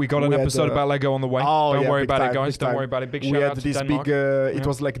Lego. We got an episode about Lego on the way. Oh, Don't yeah, worry big about time, it, guys. big Don't time. worry about it. Big We shout had out to this Denmark. big. It Yeah.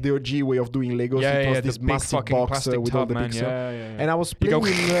 was like the OG way of doing Legos. Yeah, It was yeah, this the big massive fucking box plastic with all tub, the man. big stuff. Yeah. And I was You go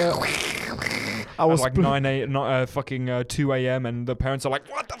playing. I At was like 2 a.m. and the parents are like,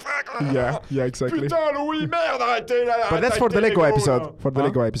 "What the fuck?" yeah, exactly. Putain, oui, merde, But that's for the Lego episode. For the Huh?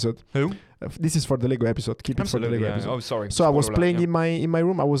 Lego episode. Who? This is for the Lego episode. Keep it for the Absolutely. Lego Yeah. episode. Oh, sorry. So I was Spoiler playing alert, in my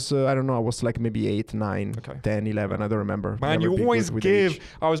room. I was I don't know. I was like maybe 8, 9, Okay. 10, 11. I don't remember. Man, Never you been always good with give. age.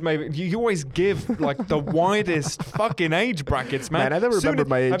 I was maybe. You always give like the widest fucking age brackets, man. Man, I never Soon remember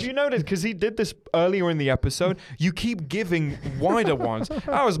my age. Have you noticed? Because he did this earlier in the episode. You keep giving wider ones.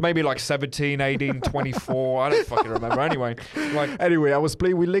 I was maybe like 17, 18, 24. I don't fucking remember. Anyway, like. Anyway, I was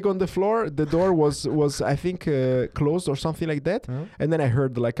playing with Lego on the floor. The door was I think closed or something like that. And then I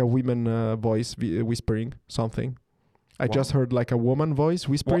heard like a woman voice whispering something. I What? just heard like a woman voice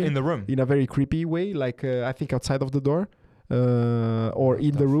whispering What, in the room? in a very creepy way, like I think outside of the door or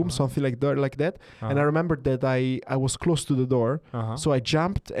in the room, something like that. And I remember that I was close to the door, so I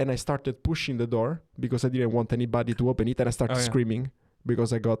jumped and I started pushing the door because I didn't want anybody to open it, and I started screaming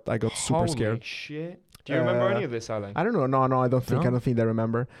because I got super Holy scared. Shit. Do you remember any of this, Alan? I don't know. No, I don't think. No? I don't think I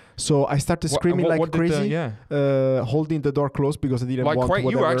remember. So I started screaming what like did the- crazy, yeah. holding the door closed because I didn't Like, want quite,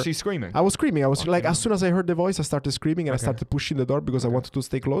 whatever. you were actually screaming. I was screaming. I was Okay. like, as soon as I heard the voice, I started screaming and I Okay. started pushing the door because I Okay. wanted to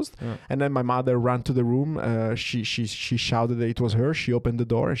stay closed. Yeah. And then my mother ran to the room. She shouted that it was her. She opened the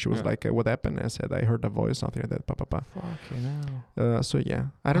door and she was Yeah. like, "What happened?" And I said, "I heard a voice, something like that." Fucking hell. So yeah,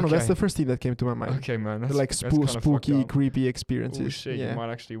 I don't know. That's Okay. the first thing that came to my mind. Okay, man. That's, Like that's kinda fucked spooky, up. creepy Oh experiences. shit, you yeah.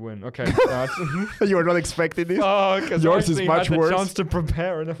 might actually win. Okay. You were not expecting this. Because Yours is much had worse. The chance to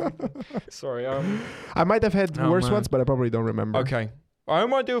prepare. And Sorry. I might have had Oh, worse man. ones, but I probably don't remember. Okay. I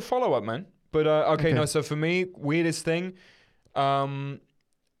might do a follow up, man. But okay, Okay. no. So for me, weirdest thing,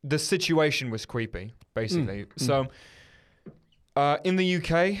 the situation was creepy, basically. So. In the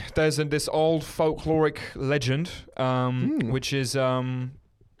UK, there's this old folkloric legend, which is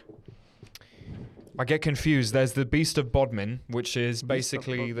I get confused. There's the Beast of Bodmin, which is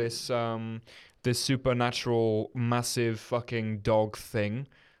basically this this supernatural, massive fucking dog thing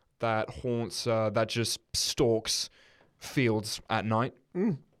that haunts, that just stalks fields at night.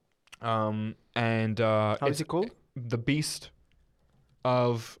 And How it's is it called? the Beast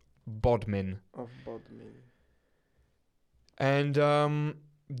of Bodmin. And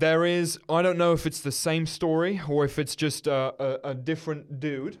there is, I don't know if it's the same story or if it's just a different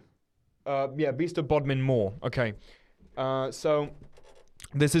dude. Beast of Bodmin Moor. Okay. So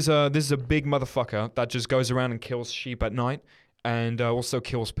this is a big motherfucker that just goes around and kills sheep at night and also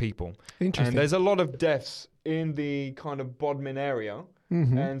kills people. Interesting. And there's a lot of deaths in the kind of Bodmin area.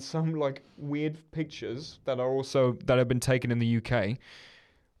 Mm-hmm. And some like weird pictures that have been taken in the UK,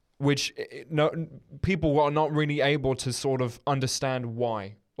 which people are not really able to sort of understand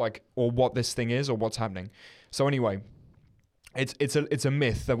why, like, or what this thing is or what's happening. So anyway, it's a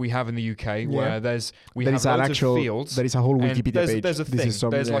myth that we have in the UK where there have is an loads actual, of fields. there is a whole and Wikipedia page. There's a This thing. is some,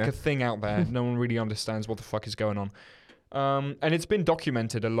 There's like yeah. a thing out there. No one really understands what the fuck is going on, and it's been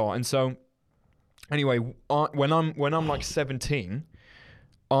documented a lot. And so, anyway, when I'm like 17,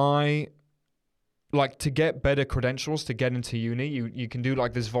 I like to get better credentials to get into uni. You can do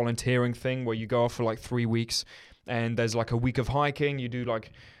like this volunteering thing where you go off for like 3 weeks, and there's like a week of hiking. You do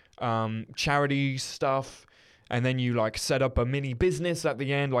like charity stuff, and then you like set up a mini business at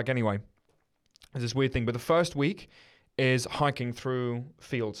the end. Like anyway, there's this weird thing. But the first week is hiking through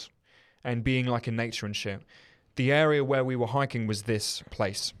fields and being like in nature and shit. The area where we were hiking was this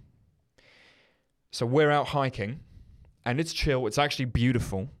place. So we're out hiking. And it's chill. It's actually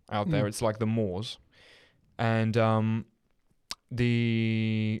beautiful out there. It's like the moors. And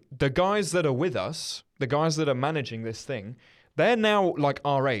the guys that are with us, the guys that are managing this thing, they're now like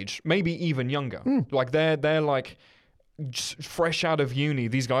our age, maybe even younger. Like they're like fresh out of uni.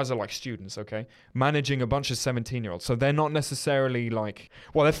 These guys are like students, okay? Managing a bunch of 17-year-olds. So they're not necessarily like,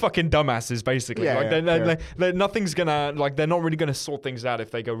 well, they're fucking dumbasses, basically. Yeah, like yeah, they're nothing's gonna, like, they're not really gonna sort things out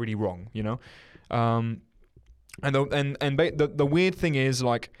if they go really wrong, you know? And the weird thing is,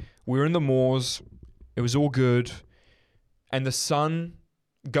 like, we were in the moors, it was all good, and the sun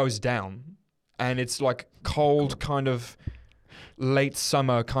goes down, and it's like cold kind of late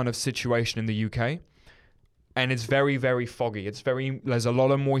summer kind of situation in the UK, and it's very, very foggy. There's a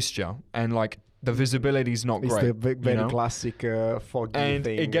lot of moisture, and like the visibility's not It's great. the very you know? classic foggy And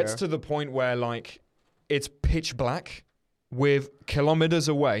thing. it gets to the point where like it's pitch black with kilometers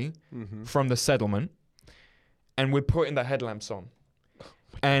away from the settlement. And we're putting the headlamps on,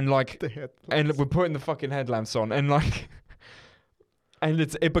 and like, and we're putting the fucking headlamps on, and like, and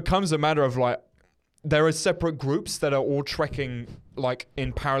it becomes a matter of like, there are separate groups that are all trekking like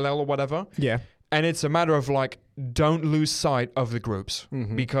in parallel or whatever. Yeah. And it's a matter of like, don't lose sight of the groups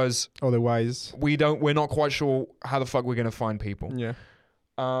because otherwise we're not quite sure how the fuck we're going to find people. Yeah.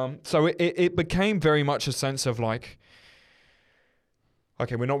 So it became very much a sense of like,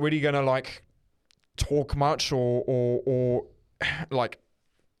 okay, we're not really going to like talk much or like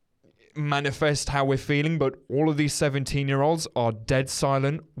manifest how we're feeling, but all of these 17-year-olds are dead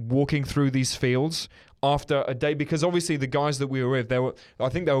silent walking through these fields after a day, because obviously the guys that we were with, I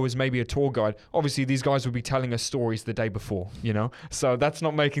think there was maybe a tour guide. Obviously these guys would be telling us stories the day before, you know, so that's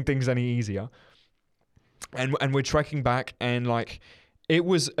not making things any easier. And we're trekking back, and like it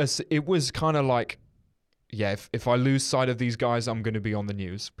was kind of like, yeah, if I lose sight of these guys, I'm going to be on the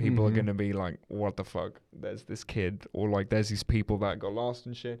news. People are going to be like, what the fuck? There's this kid, or like there's these people that got lost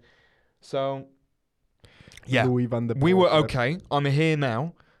and shit. So, yeah, we were okay. I'm here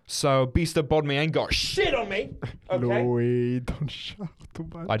now. So, Beast of Bodme ain't got shit on me. Okay? Louis, don't shout too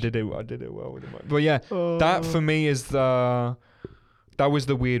much. I did it well with it. But yeah, that for me is that was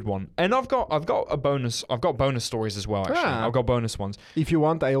the weird one. And I've got bonus stories as well, actually. I've got bonus ones. If you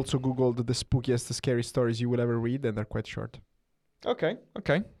want, I also Googled the spookiest, scary stories you will ever read, and they're quite short. Okay.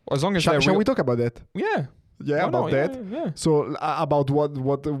 As long as shall we talk about that? Yeah. Yeah, about that. Yeah. So about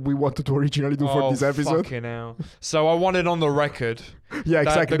what we wanted to originally do for this episode. Fucking hell. So I wanted on the record. Yeah,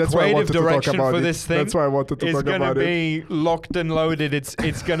 exactly. The That's why I wanted creative direction to talk about for this thing. That's why I wanted to talk about it. It's gonna be locked and loaded.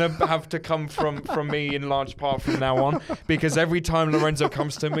 It's gonna have to come from me in large part from now on, because every time Lorenzo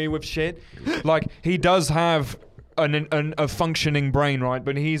comes to me with shit, like he does have a functioning brain, right?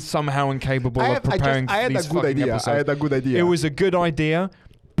 But he's somehow incapable of preparing these fucking episodes. I had a good idea. It was a good idea.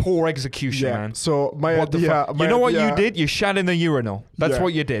 Poor execution, man. So my idea... You know what you did? You shat in the urinal. That's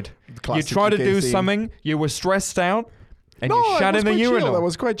what you did. Classic you tried to do thing. something. You were stressed out. And you shat in the urinal. That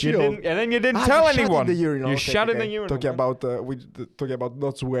was quite chill. And then you didn't tell anyone. You shat in the urinal. Talking about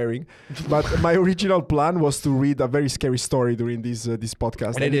not swearing, but my original plan was to read a very scary story during this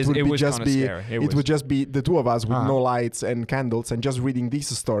podcast. And it would just be scary. It would just be the two of us with no lights and candles and just reading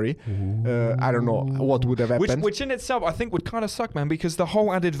this story. I don't know what would have happened. Which in itself I think would kind of suck, man, because the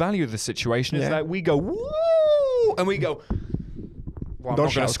whole added value of the situation is that we go woo and we go. Well, I'm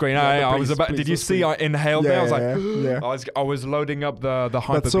not going to screen. I was about. Did you see? I inhaled there. I was like, I was loading up the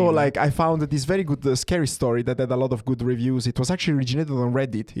hyper. But so, like, I found this very good scary story that had a lot of good reviews. It was actually originated on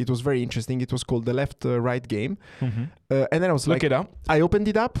Reddit. It was very interesting. It was called The Left Right Game. And then I was like, look it up. I opened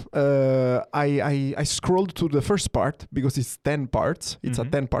it up. I scrolled to the first part because it's 10 parts. It's a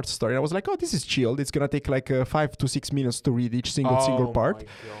 10-part story. And I was like, oh, this is chilled. It's gonna take like 5 to 6 minutes to read each single part.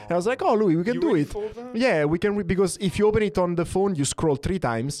 And I was like, oh, Louis, we can do it. Yeah, we can because if you open it on the phone, you scroll 3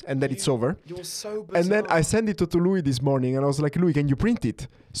 times and then it's over. You're so bizarre. And then I sent it to Louis this morning and I was like, Louis, can you print it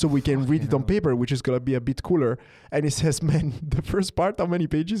so we can read it on paper, which is gonna be a bit cooler? And it says, man, the first part, how many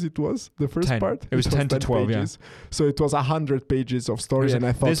pages it was? The first 10. part? It was 10 to 12, pages. So it was 100 pages of story, and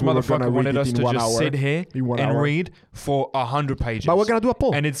I thought this we were motherfucker wanted us to just sit here and hour. read for 100 pages. But we're gonna do a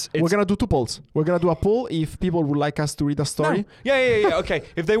poll. And it's we're gonna do 2 polls. We're gonna do a poll if people would like us to read a story. No. Yeah. Okay.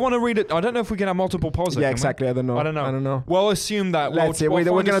 If they want to read it, I don't know if we can have multiple polls. Yeah, exactly. I don't know. We'll assume that. Let's say we're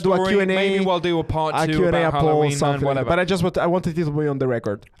gonna do a Q&A. Maybe we'll do a part 2 Q&A, about a poll, Halloween something. and whatever. But I wanted it to be on the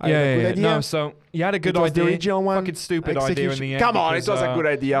record. Yeah. No, so you had a good idea. The original one. Fucking stupid idea in the end. Come on, it was a good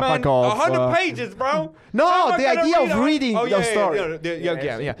idea. Man, fuck off. 100 pages, bro. No, the idea of reading the story.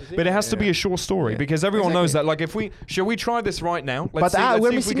 Yeah. But it has to be a short story because everyone knows that. Like, shall we try this right now? Let's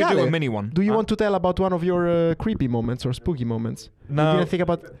see if we can do a mini one. Do you want to tell about one of your creepy moments or spooky moments? No. You didn't think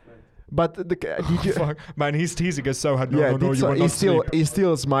about. But did you? Fuck. Man, he's teasing us so hard. He's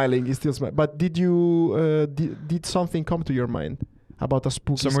still smiling. But did you? Did something come to your mind about a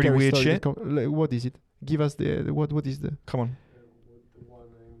spooky, some really weird story shit? What is it? Give us the what is the? Come on. The one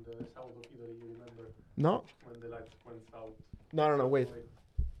in the south of Italy, you remember? No. When the lights went out. No. Wait.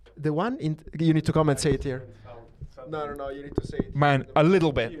 The one in. You need to come and say it here. No. You need to say it. Man, a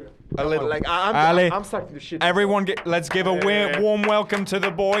little bit. A little. Like Ali, I'm starting to shit. Everyone, let's give a warm welcome to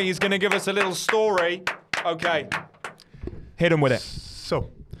the boy. He's going to give us a little story. Okay. Hit him with it.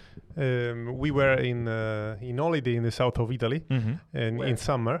 So, we were in holiday in the south of Italy, and in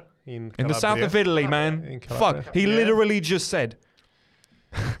summer in Calabria. In the south of Italy, man. Fuck. He literally just said.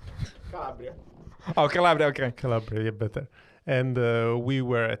 Calabria. Oh, Calabria. Okay. Calabria, yeah, better. And we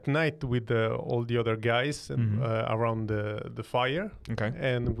were at night with all the other guys around the fire. Okay.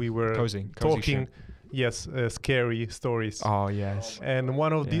 And we were cozy talking. Shit. Scary stories. Oh yes. And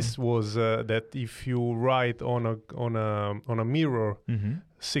one of these was that if you write on a mirror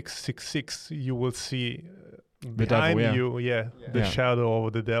 666, you will see behind devil, you, the Yeah. shadow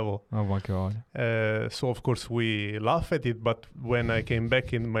of the devil. Oh my god. So of course we laugh at it, but when I came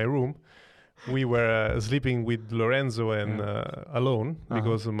back in my room, we were sleeping with Lorenzo and alone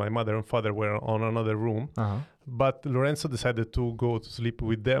because my mother and father were on another room. But Lorenzo decided to go to sleep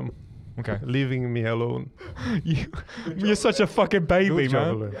with them, Okay. leaving me alone. You're such a fucking baby, Good job,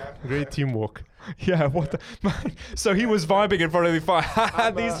 man. Lorenzo. Great teamwork. Yeah. What the? Man. So he was vibing in front of the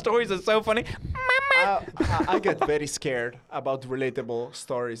fire. These stories are so funny. I get very scared about relatable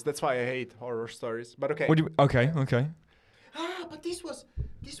stories. That's why I hate horror stories. But okay. What do you? Okay. Okay. But this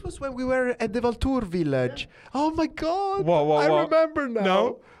was when we were at the Valtour village. Oh my god! What? I remember now.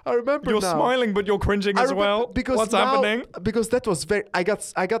 No. I remember You're now. smiling, but you're cringing I as remember- well. Because What's now- happening? Because that was very. I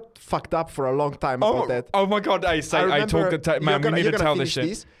got fucked up for a long time about that. Oh my god! Hey, say, I talk. Man, we need to tell this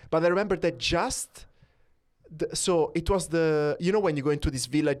shit. But I remember that just. So it was when you go into this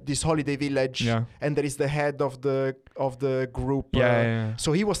village, this holiday village, Yeah. and there is the head of the group. Yeah.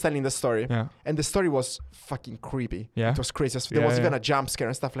 So he was telling the story, Yeah. and the story was fucking creepy. Yeah. It was crazy. There was even a jump scare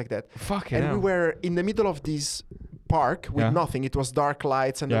and stuff like that. Fucking And hell. we were in the middle of this park with Yeah. nothing. It was dark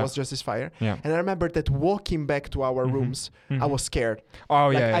lights and there Yeah. was just this fire. Yeah. And I remember that walking back to our rooms, I was scared. Oh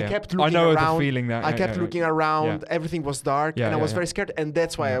Like, yeah. I yeah. kept I looking know around. the feeling that. I yeah, kept yeah, looking yeah. around. Yeah. Everything was dark, Yeah, and I yeah, was yeah. very scared. And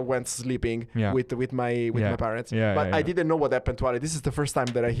that's why Yeah. I went sleeping Yeah. with my Yeah. parents. Yeah, but yeah, I yeah. didn't know what happened to Ali. This is the first time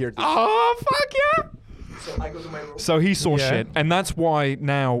that I hear this. Oh fuck yeah! So I go to my room. So he saw Yeah. shit, and that's why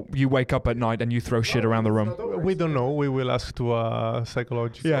now you wake up at night and you throw shit around the room. We don't know. We will ask to a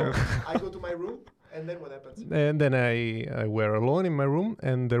psychologist. Yeah. I go to my room, and then what happens? And then I were alone in my room,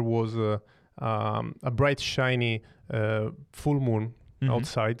 and there was a bright, shiny full moon Mhm.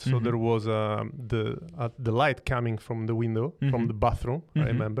 outside. So Mhm. there was the light coming from the window from Mhm. the bathroom. I Mhm.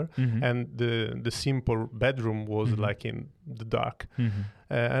 remember, Mhm. and the simple bedroom was Mhm. like in the dark, Mhm.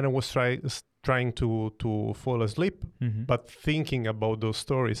 and I was trying to fall asleep, Mhm. but thinking about those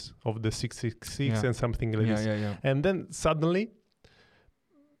stories of the 666 Yeah. and something like yeah, this. yeah, yeah. And then suddenly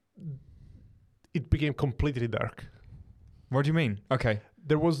it became completely dark. What do you mean? Okay.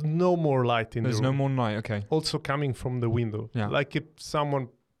 There was no more light in There's the no room. more night. Okay. Also coming from the window. Yeah. Like if someone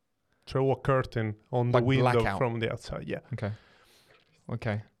throw a curtain on the Like window blackout. from the outside. Yeah. Okay.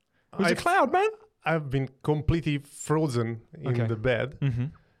 Okay. It was a I've- cloud, man. I've been completely frozen in Okay. the bed. Mm-hmm.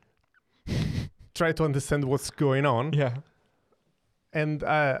 Try to understand what's going on. Yeah. And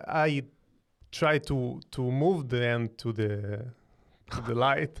I try to move the end to the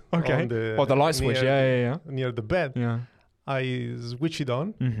light. Okay. On the, Oh, the light switch. near- Yeah, yeah, Near the bed. yeah. I switch it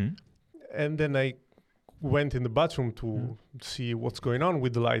on. Yeah. Mm-hmm. And then I went in the bathroom to see what's going on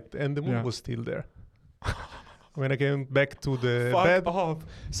with the light, and the moon Yeah. was still there. When I came back to the Fuck bed, off.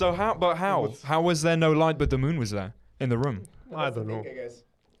 So how? But how? Was- How was there no light, but the moon was there in the room? I don't know.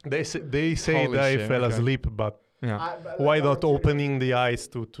 They say Holy that I shit, fell okay. asleep, but Yeah. why not opening the eyes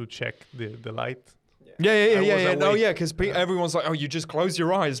to check the light? Yeah, yeah, yeah, I yeah, was yeah. No, awake. yeah, because everyone's like, "Oh, you just close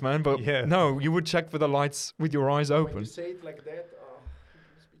your eyes, man." But Yeah. no, you would check for the lights with your eyes open. say it like that,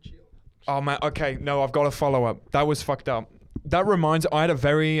 must be chill. Oh man, okay, no, I've got a follow up. That was fucked up. That reminds. I had a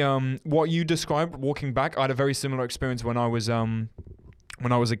very what you described walking back. I had a very similar experience when I was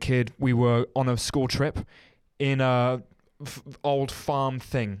a kid. We were on a school trip in a old farm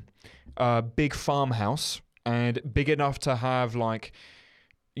thing, a big farmhouse, and big enough to have like,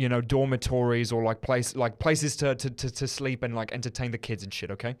 you know, dormitories or like places to sleep and like entertain the kids and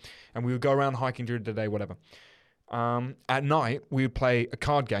shit. Okay, and we would go around hiking during the day, whatever. At night, we would play a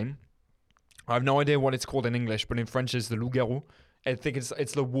card game. I have no idea what it's called in English, but in French it's the loup-garou. I think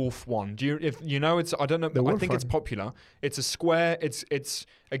it's the wolf one. Do you it's I don't know. The I wolf think it's one. popular. It's a square. It's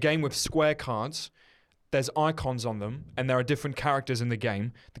a game with square cards. There's icons on them, and there are different characters in the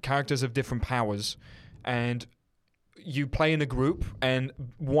game. The characters have different powers, and you play in a group. And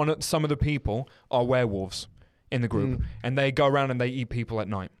some of the people are werewolves in the group, and they go around and they eat people at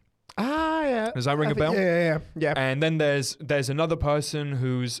night. Ah, yeah. Does that ring a bell? Yeah. And then there's another person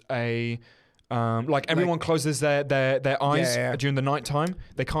who's a like everyone closes their eyes Yeah. during the night time.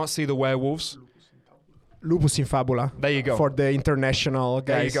 They can't see the werewolves. Lupus in Fabula. There you go. For the international guys.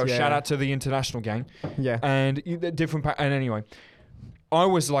 There you go. Yeah. Shout out to the international gang. Yeah. And the different and anyway, I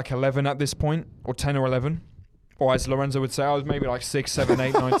was like 11 at this point, or 10 or 11, or as Lorenzo would say, I was maybe like 6, 7,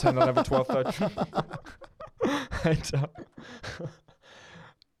 8, 9, 10, 11, 12, 13. And,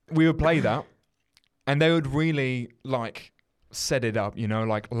 we would play that, and they would really like set it up, you know,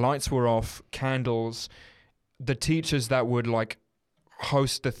 like lights were off, candles. The teachers that would like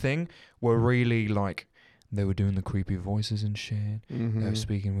host the thing were really like, they were doing the creepy voices and shit. They were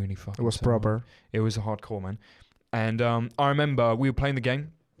speaking really fucking. It was soft. proper. It was hardcore, man. And I remember we were playing the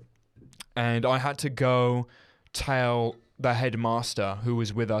game, and I had to go tell the headmaster who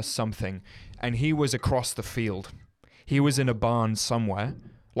was with us something, and he was across the field. He was in a barn somewhere,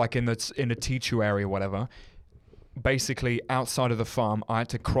 like in a teacher area, whatever. Basically, outside of the farm, I had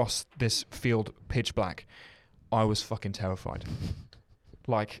to cross this field pitch black. I was fucking terrified.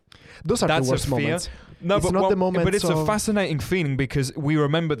 Like, Those are that's the worst a fear. moments. No, It's but not the moments but it's a of- fascinating feeling because we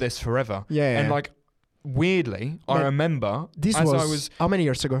remember this forever. Yeah. And like, weirdly, I Man, remember This as was, I was how many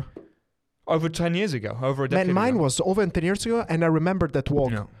years ago? over 10 years ago, over a decade Man, mine ago. was over 10 years ago, and I remember that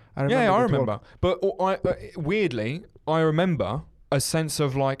walk. No. I Yeah, I that walk. remember. But weirdly, I remember a sense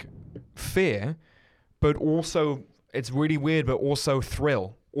of like fear, but also it's really weird, but also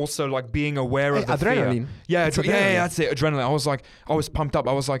thrill. Also like being aware of the fear. Adrenaline. Yeah, It's yeah, adrenaline. that's it. Adrenaline. I was pumped up.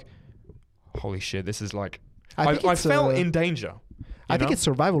 I was like, holy shit, this is like. I think I it's, felt in danger. I think know? it's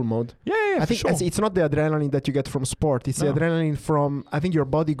survival mode. Yeah, I think for sure. it's not the adrenaline that you get from sport. It's No. the adrenaline from. I think your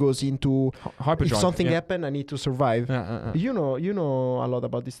body goes into. Hyperdrive. If something yeah. happened, I need to survive. You know a lot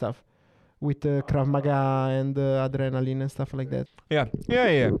about this stuff, with Krav Maga and adrenaline and stuff like that. Yeah.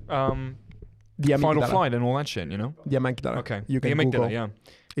 The Fight or amygdala. flight and all that shit, you know? The amygdala. Okay. You the can amygdala, Google. yeah.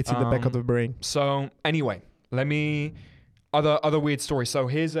 It's in the back of the brain. So anyway, let me other weird stories. So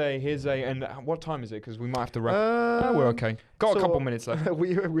here's a and what time is it? Because we might have to wrap. We're okay. Got a so- couple minutes left.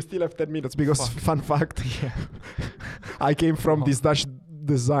 we still have 10 minutes because Fuck. fun fact, I came from this Dutch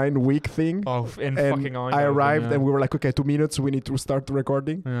design week thing. Oh, in And fucking Eindhoven, I arrived yeah. and we were like, okay, 2 minutes, we need to start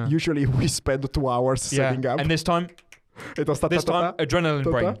recording. Yeah. Usually we spend 2 hours setting up. And this time, It was adrenaline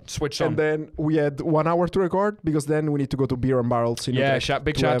ta-ta. brain switched on. And then we had 1 hour to record because then we need to go to Beer and Barrels. In Yeah, Utrecht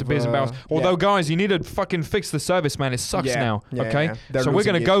big to shout out to have, Beers and Barrels. Although, yeah. guys, you need to fucking fix the service, man. It sucks Yeah, now. yeah, Okay, yeah. They're so we're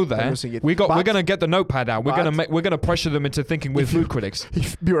losing gonna it. go They're there. losing it. We're But gonna get the notepad out. but- We're gonna pressure them into thinking we're If you- food critics.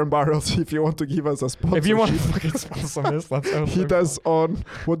 if Beer and Barrels, if you want to give us a sponsorship, If you want to fucking sponsor this, that's hit us on.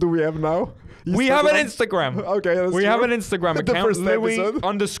 What do we have now? We have an Instagram? Instagram. Okay, that's We have true. an Instagram The account, first episode.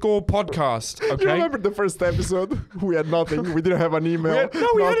 Louis_podcast. You Okay. remember the first episode? We had nothing. We didn't have an email.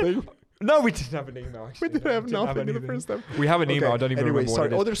 we had nothing. No, we didn't have an email. We Actually. didn't No, have nothing in the anything. first time. We have an email. Okay, I don't even anyway, remember sorry.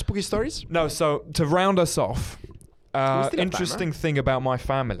 what it is. Other spooky stories? No, so to round us off, still have time, interesting thing about my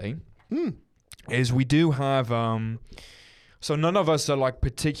family Hmm. is we do have. So none of us are like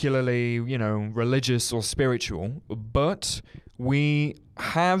particularly, religious or spiritual, but we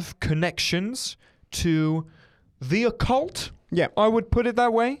have connections to the occult. Yeah. I would put it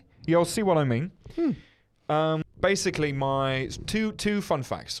that way. You'll see what I mean. Basically, my two fun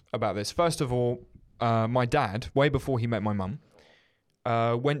facts about this. First of all, my dad, way before he met my mum,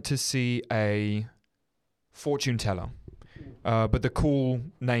 went to see a fortune teller. But the cool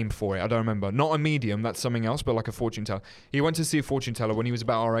name for it, I don't remember. Not a medium, that's something else, but like a fortune teller. He went to see a fortune teller when he was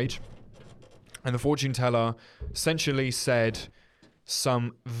about our age. And the fortune teller essentially said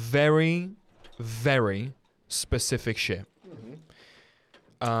some very, very specific shit.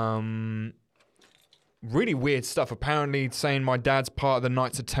 Really weird stuff. Apparently saying my dad's part of the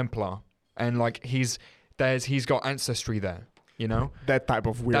Knights of Templar. And like he's got ancestry there, you know? That type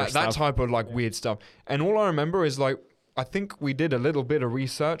of weird That stuff. type of like weird stuff. And all I remember is like, I think we did a little bit of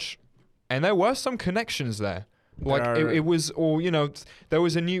research and there were some connections there. Like it was, or, there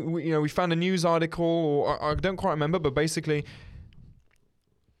was we found a news article or I don't quite remember, but basically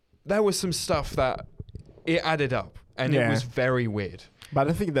there was some stuff that it added up and it Yeah. was very weird. But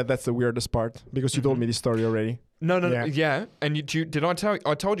I think that's the weirdest part because you told me this story already. No, Yeah. yeah. And did I tell you?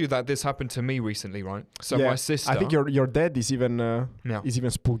 I told you that this happened to me recently, right? So Yeah. my sister. I think your dad is even Yeah.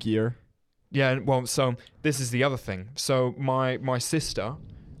 spookier. Yeah, well, so this is the other thing. So my sister,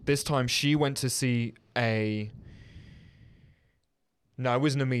 this time she went to see No, it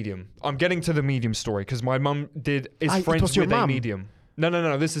wasn't a medium. I'm getting to the medium story because my mum is It friends was your with a mum. medium. No.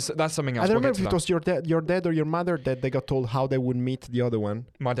 That's something else. I don't We'll remember get if it to was your dad or your mother that they got told how they would meet the other one.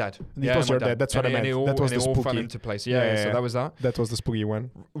 that. My dad. It was my your dad. That's what I And meant. it all, That was and the it all fell spooky. into place. Yeah, so that was that. That was the spooky one.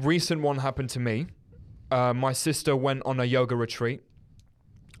 Recent one happened to me. My sister went on a yoga retreat.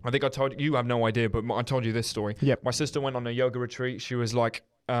 I think I told you have no idea, but I told you this story. Yep. My sister went on a yoga retreat. She was like,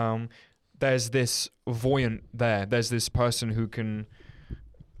 there's this voyant there. There's this person who can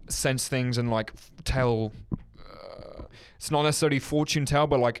sense things and like tell. It's not necessarily fortune tell,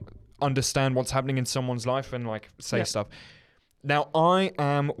 but like understand what's happening in someone's life and like say Yeah. stuff. Now, I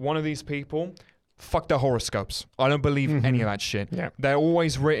am one of these people. Fuck the horoscopes. I don't believe any of that shit. Yeah. They're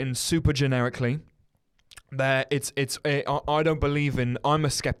always written super generically. I don't believe in. I'm a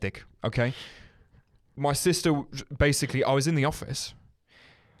skeptic. Okay. My sister basically. I was in the office,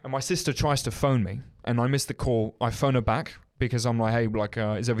 and my sister tries to phone me, and I miss the call. I phone her back because I'm like, hey, like,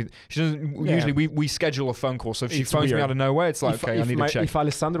 is everything? She doesn't. Yeah. Usually, we schedule a phone call. So if she It's phones me weird. out of nowhere, it's like, if, okay, if I need my, to check. if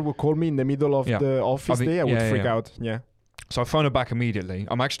Alessandro would call me in the middle of Yeah. the office think- day, I would yeah, freak yeah. out. Yeah. So I phone her back immediately.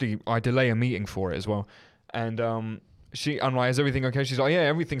 I delay a meeting for it as well, and I'm like, is everything okay? She's like, yeah,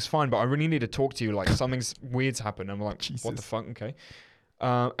 everything's fine, but I really need to talk to you. Like something's weird's happened. I'm like, what the Jesus. fuck? Okay.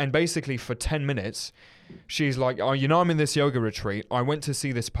 And basically for 10 minutes, she's like, oh, you know, I'm in this yoga retreat. I went to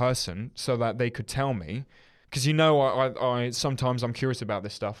see this person so that they could tell me, because you know, I sometimes I'm curious about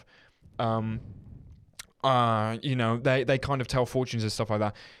this stuff. You know, they kind of tell fortunes and stuff like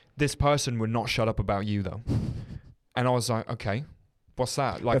that. This person would not shut up about you though. And I was like, okay, what's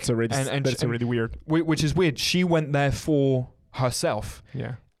that? Like, That's already that's already weird. which is weird. She went there for herself,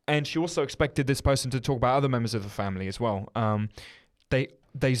 Yeah. and she also expected this person to talk about other members of the family as well.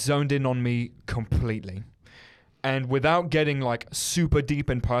 They zoned in on me completely, and without getting like super deep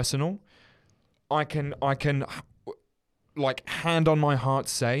and personal, I can like hand on my heart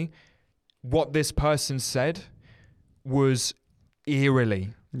say what this person said was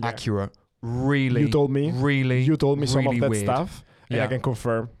eerily Yeah. accurate. Really, You told me. really, You told me some of really that weird. stuff, and Yeah. I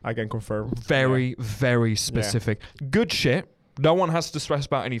can confirm. Very, very specific. Good shit. No one has to stress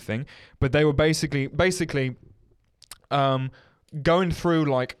about anything. But they were basically going through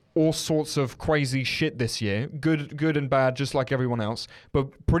like all sorts of crazy shit this year. Good and bad, just like everyone else.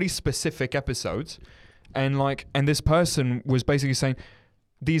 But pretty specific episodes. And this person was basically saying,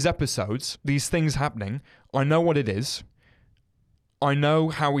 these episodes, these things happening, I know what it is. I know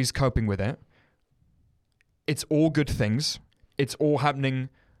how he's coping with it. It's all good things. It's all happening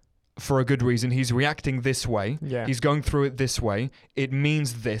for a good reason. He's reacting this way. Yeah. He's going through it this way. It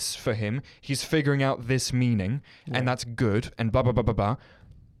means this for him. He's figuring out this meaning, Yeah. and that's good. And blah blah blah blah blah.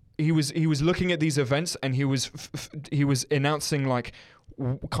 He was looking at these events, and he was announcing like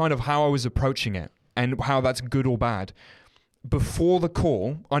kind of how I was approaching it and how that's good or bad. Before the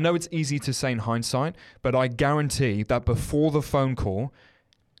call, I know it's easy to say in hindsight, but I guarantee that before the phone call,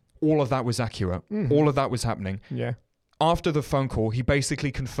 all of that was accurate. Mhm. All of that was happening. Yeah. After the phone call, he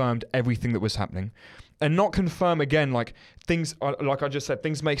basically confirmed everything that was happening. And not confirm again, like things, like I just said,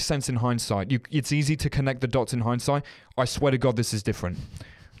 things make sense in hindsight. It's easy to connect the dots in hindsight. I swear to God, this is different.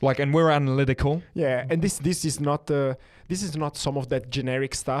 Like, and we're analytical. Yeah, and this is not some of that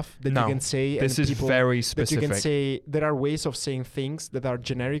generic stuff that No, you can say. This and is people, very that you specific. can say. There are ways of saying things that are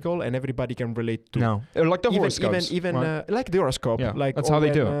generical and everybody can relate to. No, like the horoscopes. even right? like the horoscope. Yeah, Like that's or how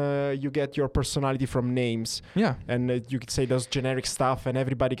they when, do you get your personality from names, Yeah. and you could say those generic stuff, and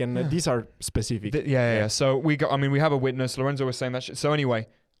everybody can. Yeah. These are specific. Yeah. So we have a witness. Lorenzo was saying that shit. So anyway,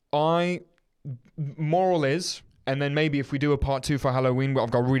 moral is, and then maybe if we do a part 2 for Halloween, I've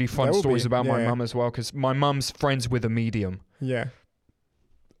got really fun That would stories be- about my yeah. mum as well, because my mum's friends with a medium. Yeah,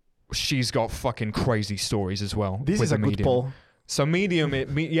 She's got fucking crazy stories as well. this with is a good medium. poll So medium,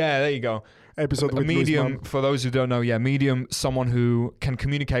 yeah, there you go. episode A with Louis' medium, mom. for those who don't know, medium, someone who can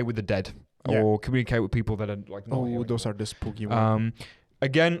communicate with the dead Yeah. or communicate with people that are like not Oh, here those are the spooky ones.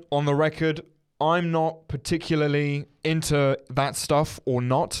 Again, on the record, I'm not particularly into that stuff or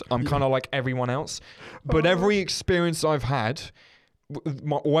not. I'm Yeah. kind of like everyone else. But every experience I've had,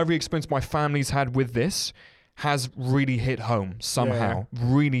 or every experience my family's had with this, has really hit home somehow.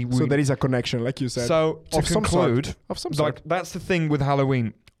 Really, really. So there is a connection, like you said. So to of some conclude, sort. Of some sort. like that's the thing with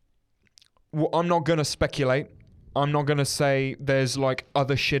Halloween. I'm not gonna speculate. I'm not gonna say there's like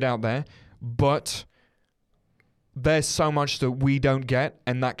other shit out there, but there's so much that we don't get,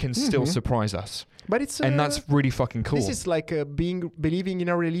 and that can still Mhm. surprise us, But it's and that's really fucking cool. This is like believing in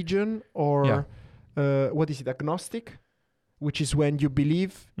a religion, or what is it, agnostic, which is when you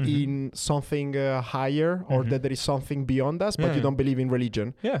believe Mhm. in something higher, or Mhm. that there is something beyond us, but Yeah. you don't believe in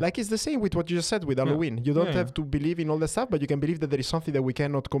religion. Yeah. Like it's the same with what you just said with Halloween. You don't Yeah, have yeah. to believe in all that stuff, but you can believe that there is something that we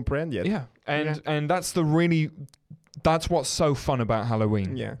cannot comprehend yet. Yeah, and Yeah. that's what's so fun about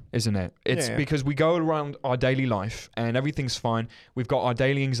Halloween, Yeah. isn't it? It's Yeah. because we go around our daily life and everything's fine. We've got our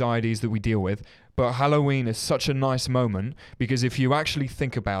daily anxieties that we deal with, but Halloween is such a nice moment because if you actually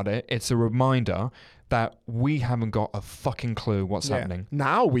think about it, it's a reminder that we haven't got a fucking clue what's Yeah. happening.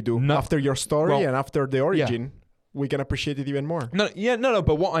 Now we do. No. After your story Well, and after the origin, we can appreciate it even more. No,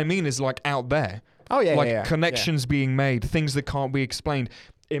 but what I mean is like out there. Oh yeah, like yeah. connections being made, things that can't be explained,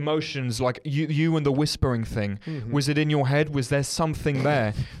 emotions like you and the whispering thing. Mhm. Was it in your head? Was there something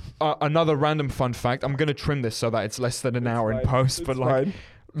there? Another random fun fact. I'm gonna trim this so that it's less than an hour in post. But like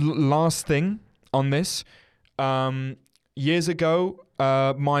last thing on this, years ago,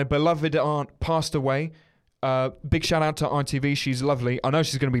 my beloved aunt passed away. Big shout out to ITV. She's lovely. I know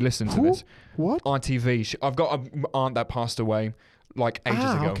she's gonna be listening to Who? this. What? ITV. I've got an aunt that passed away like ages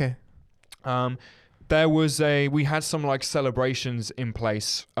ago. Okay. we had some like celebrations in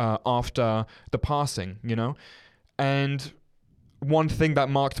place after the passing, you know, and one thing that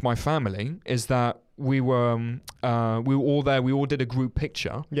marked my family is that we were all there. We all did a group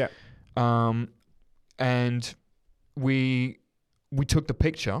picture. Yeah. And we took the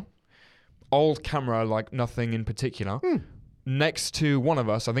picture. Old camera, like nothing in particular. Next to one of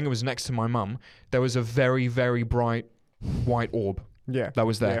us, I think it was next to my mum, there was a very, very bright white orb that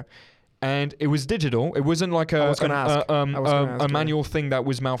was there. Yeah. And it was digital. It wasn't like a manual thing that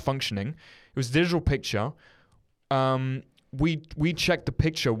was malfunctioning. It was a digital picture. We checked the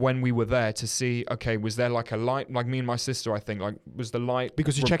picture when we were there to see, okay, was there like a light? Like me and my sister, I think, like was the light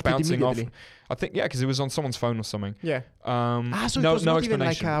because you checked it bouncing immediately. off? I think, yeah, because it was on someone's phone or something. Yeah. So no, it was no not even like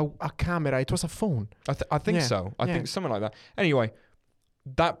explanation. a camera. It was a phone. I think Yeah, so. I yeah. think something like that. Anyway,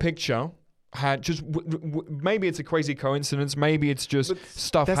 that picture had just maybe it's a crazy coincidence. Maybe it's just But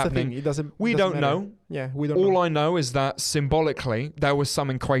stuff That's happening. the thing. It doesn't. We doesn't don't matter. know. Yeah, we don't All know. I know is that symbolically there was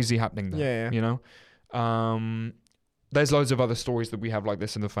something crazy happening there. Yeah. You know. There's loads of other stories that we have like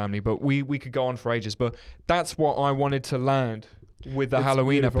this in the family, but we could go on for ages. But that's what I wanted to land with the It's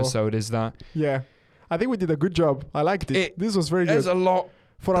Halloween beautiful. episode is that Yeah. I think we did a good job. I liked it. This was very there's good. a lot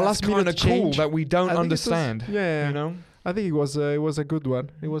For a that's last minute kind of cool change that we don't I think it was- understand. yeah. You know. I think it was a good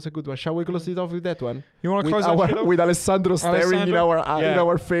one. It was a good one. Shall we close it off with that one? You want to With, close that shit off? with Alessandro staring in Alessandro? our in Yeah.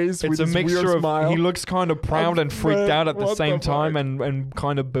 our face It's with a his mixture weird of smile. he looks kind of proud and freaked out at the What same the time fuck? and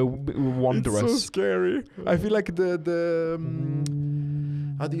kind of wondrous. It's so scary. I feel like the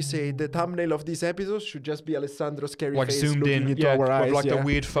how do you say, the thumbnail of this episode should just be Alessandro's scary Like face zoomed looking in, into yeah, our with eyes. like the yeah.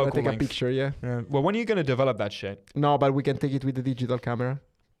 weird Gotta focal take a length. picture, yeah. Yeah. Well, when are you going to develop that shit? No, but we can take it with the digital camera.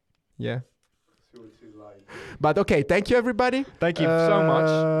 Yeah. But okay, thank you everybody. Thank you so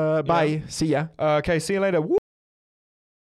much. Bye. See ya. Okay, see you later. Woo!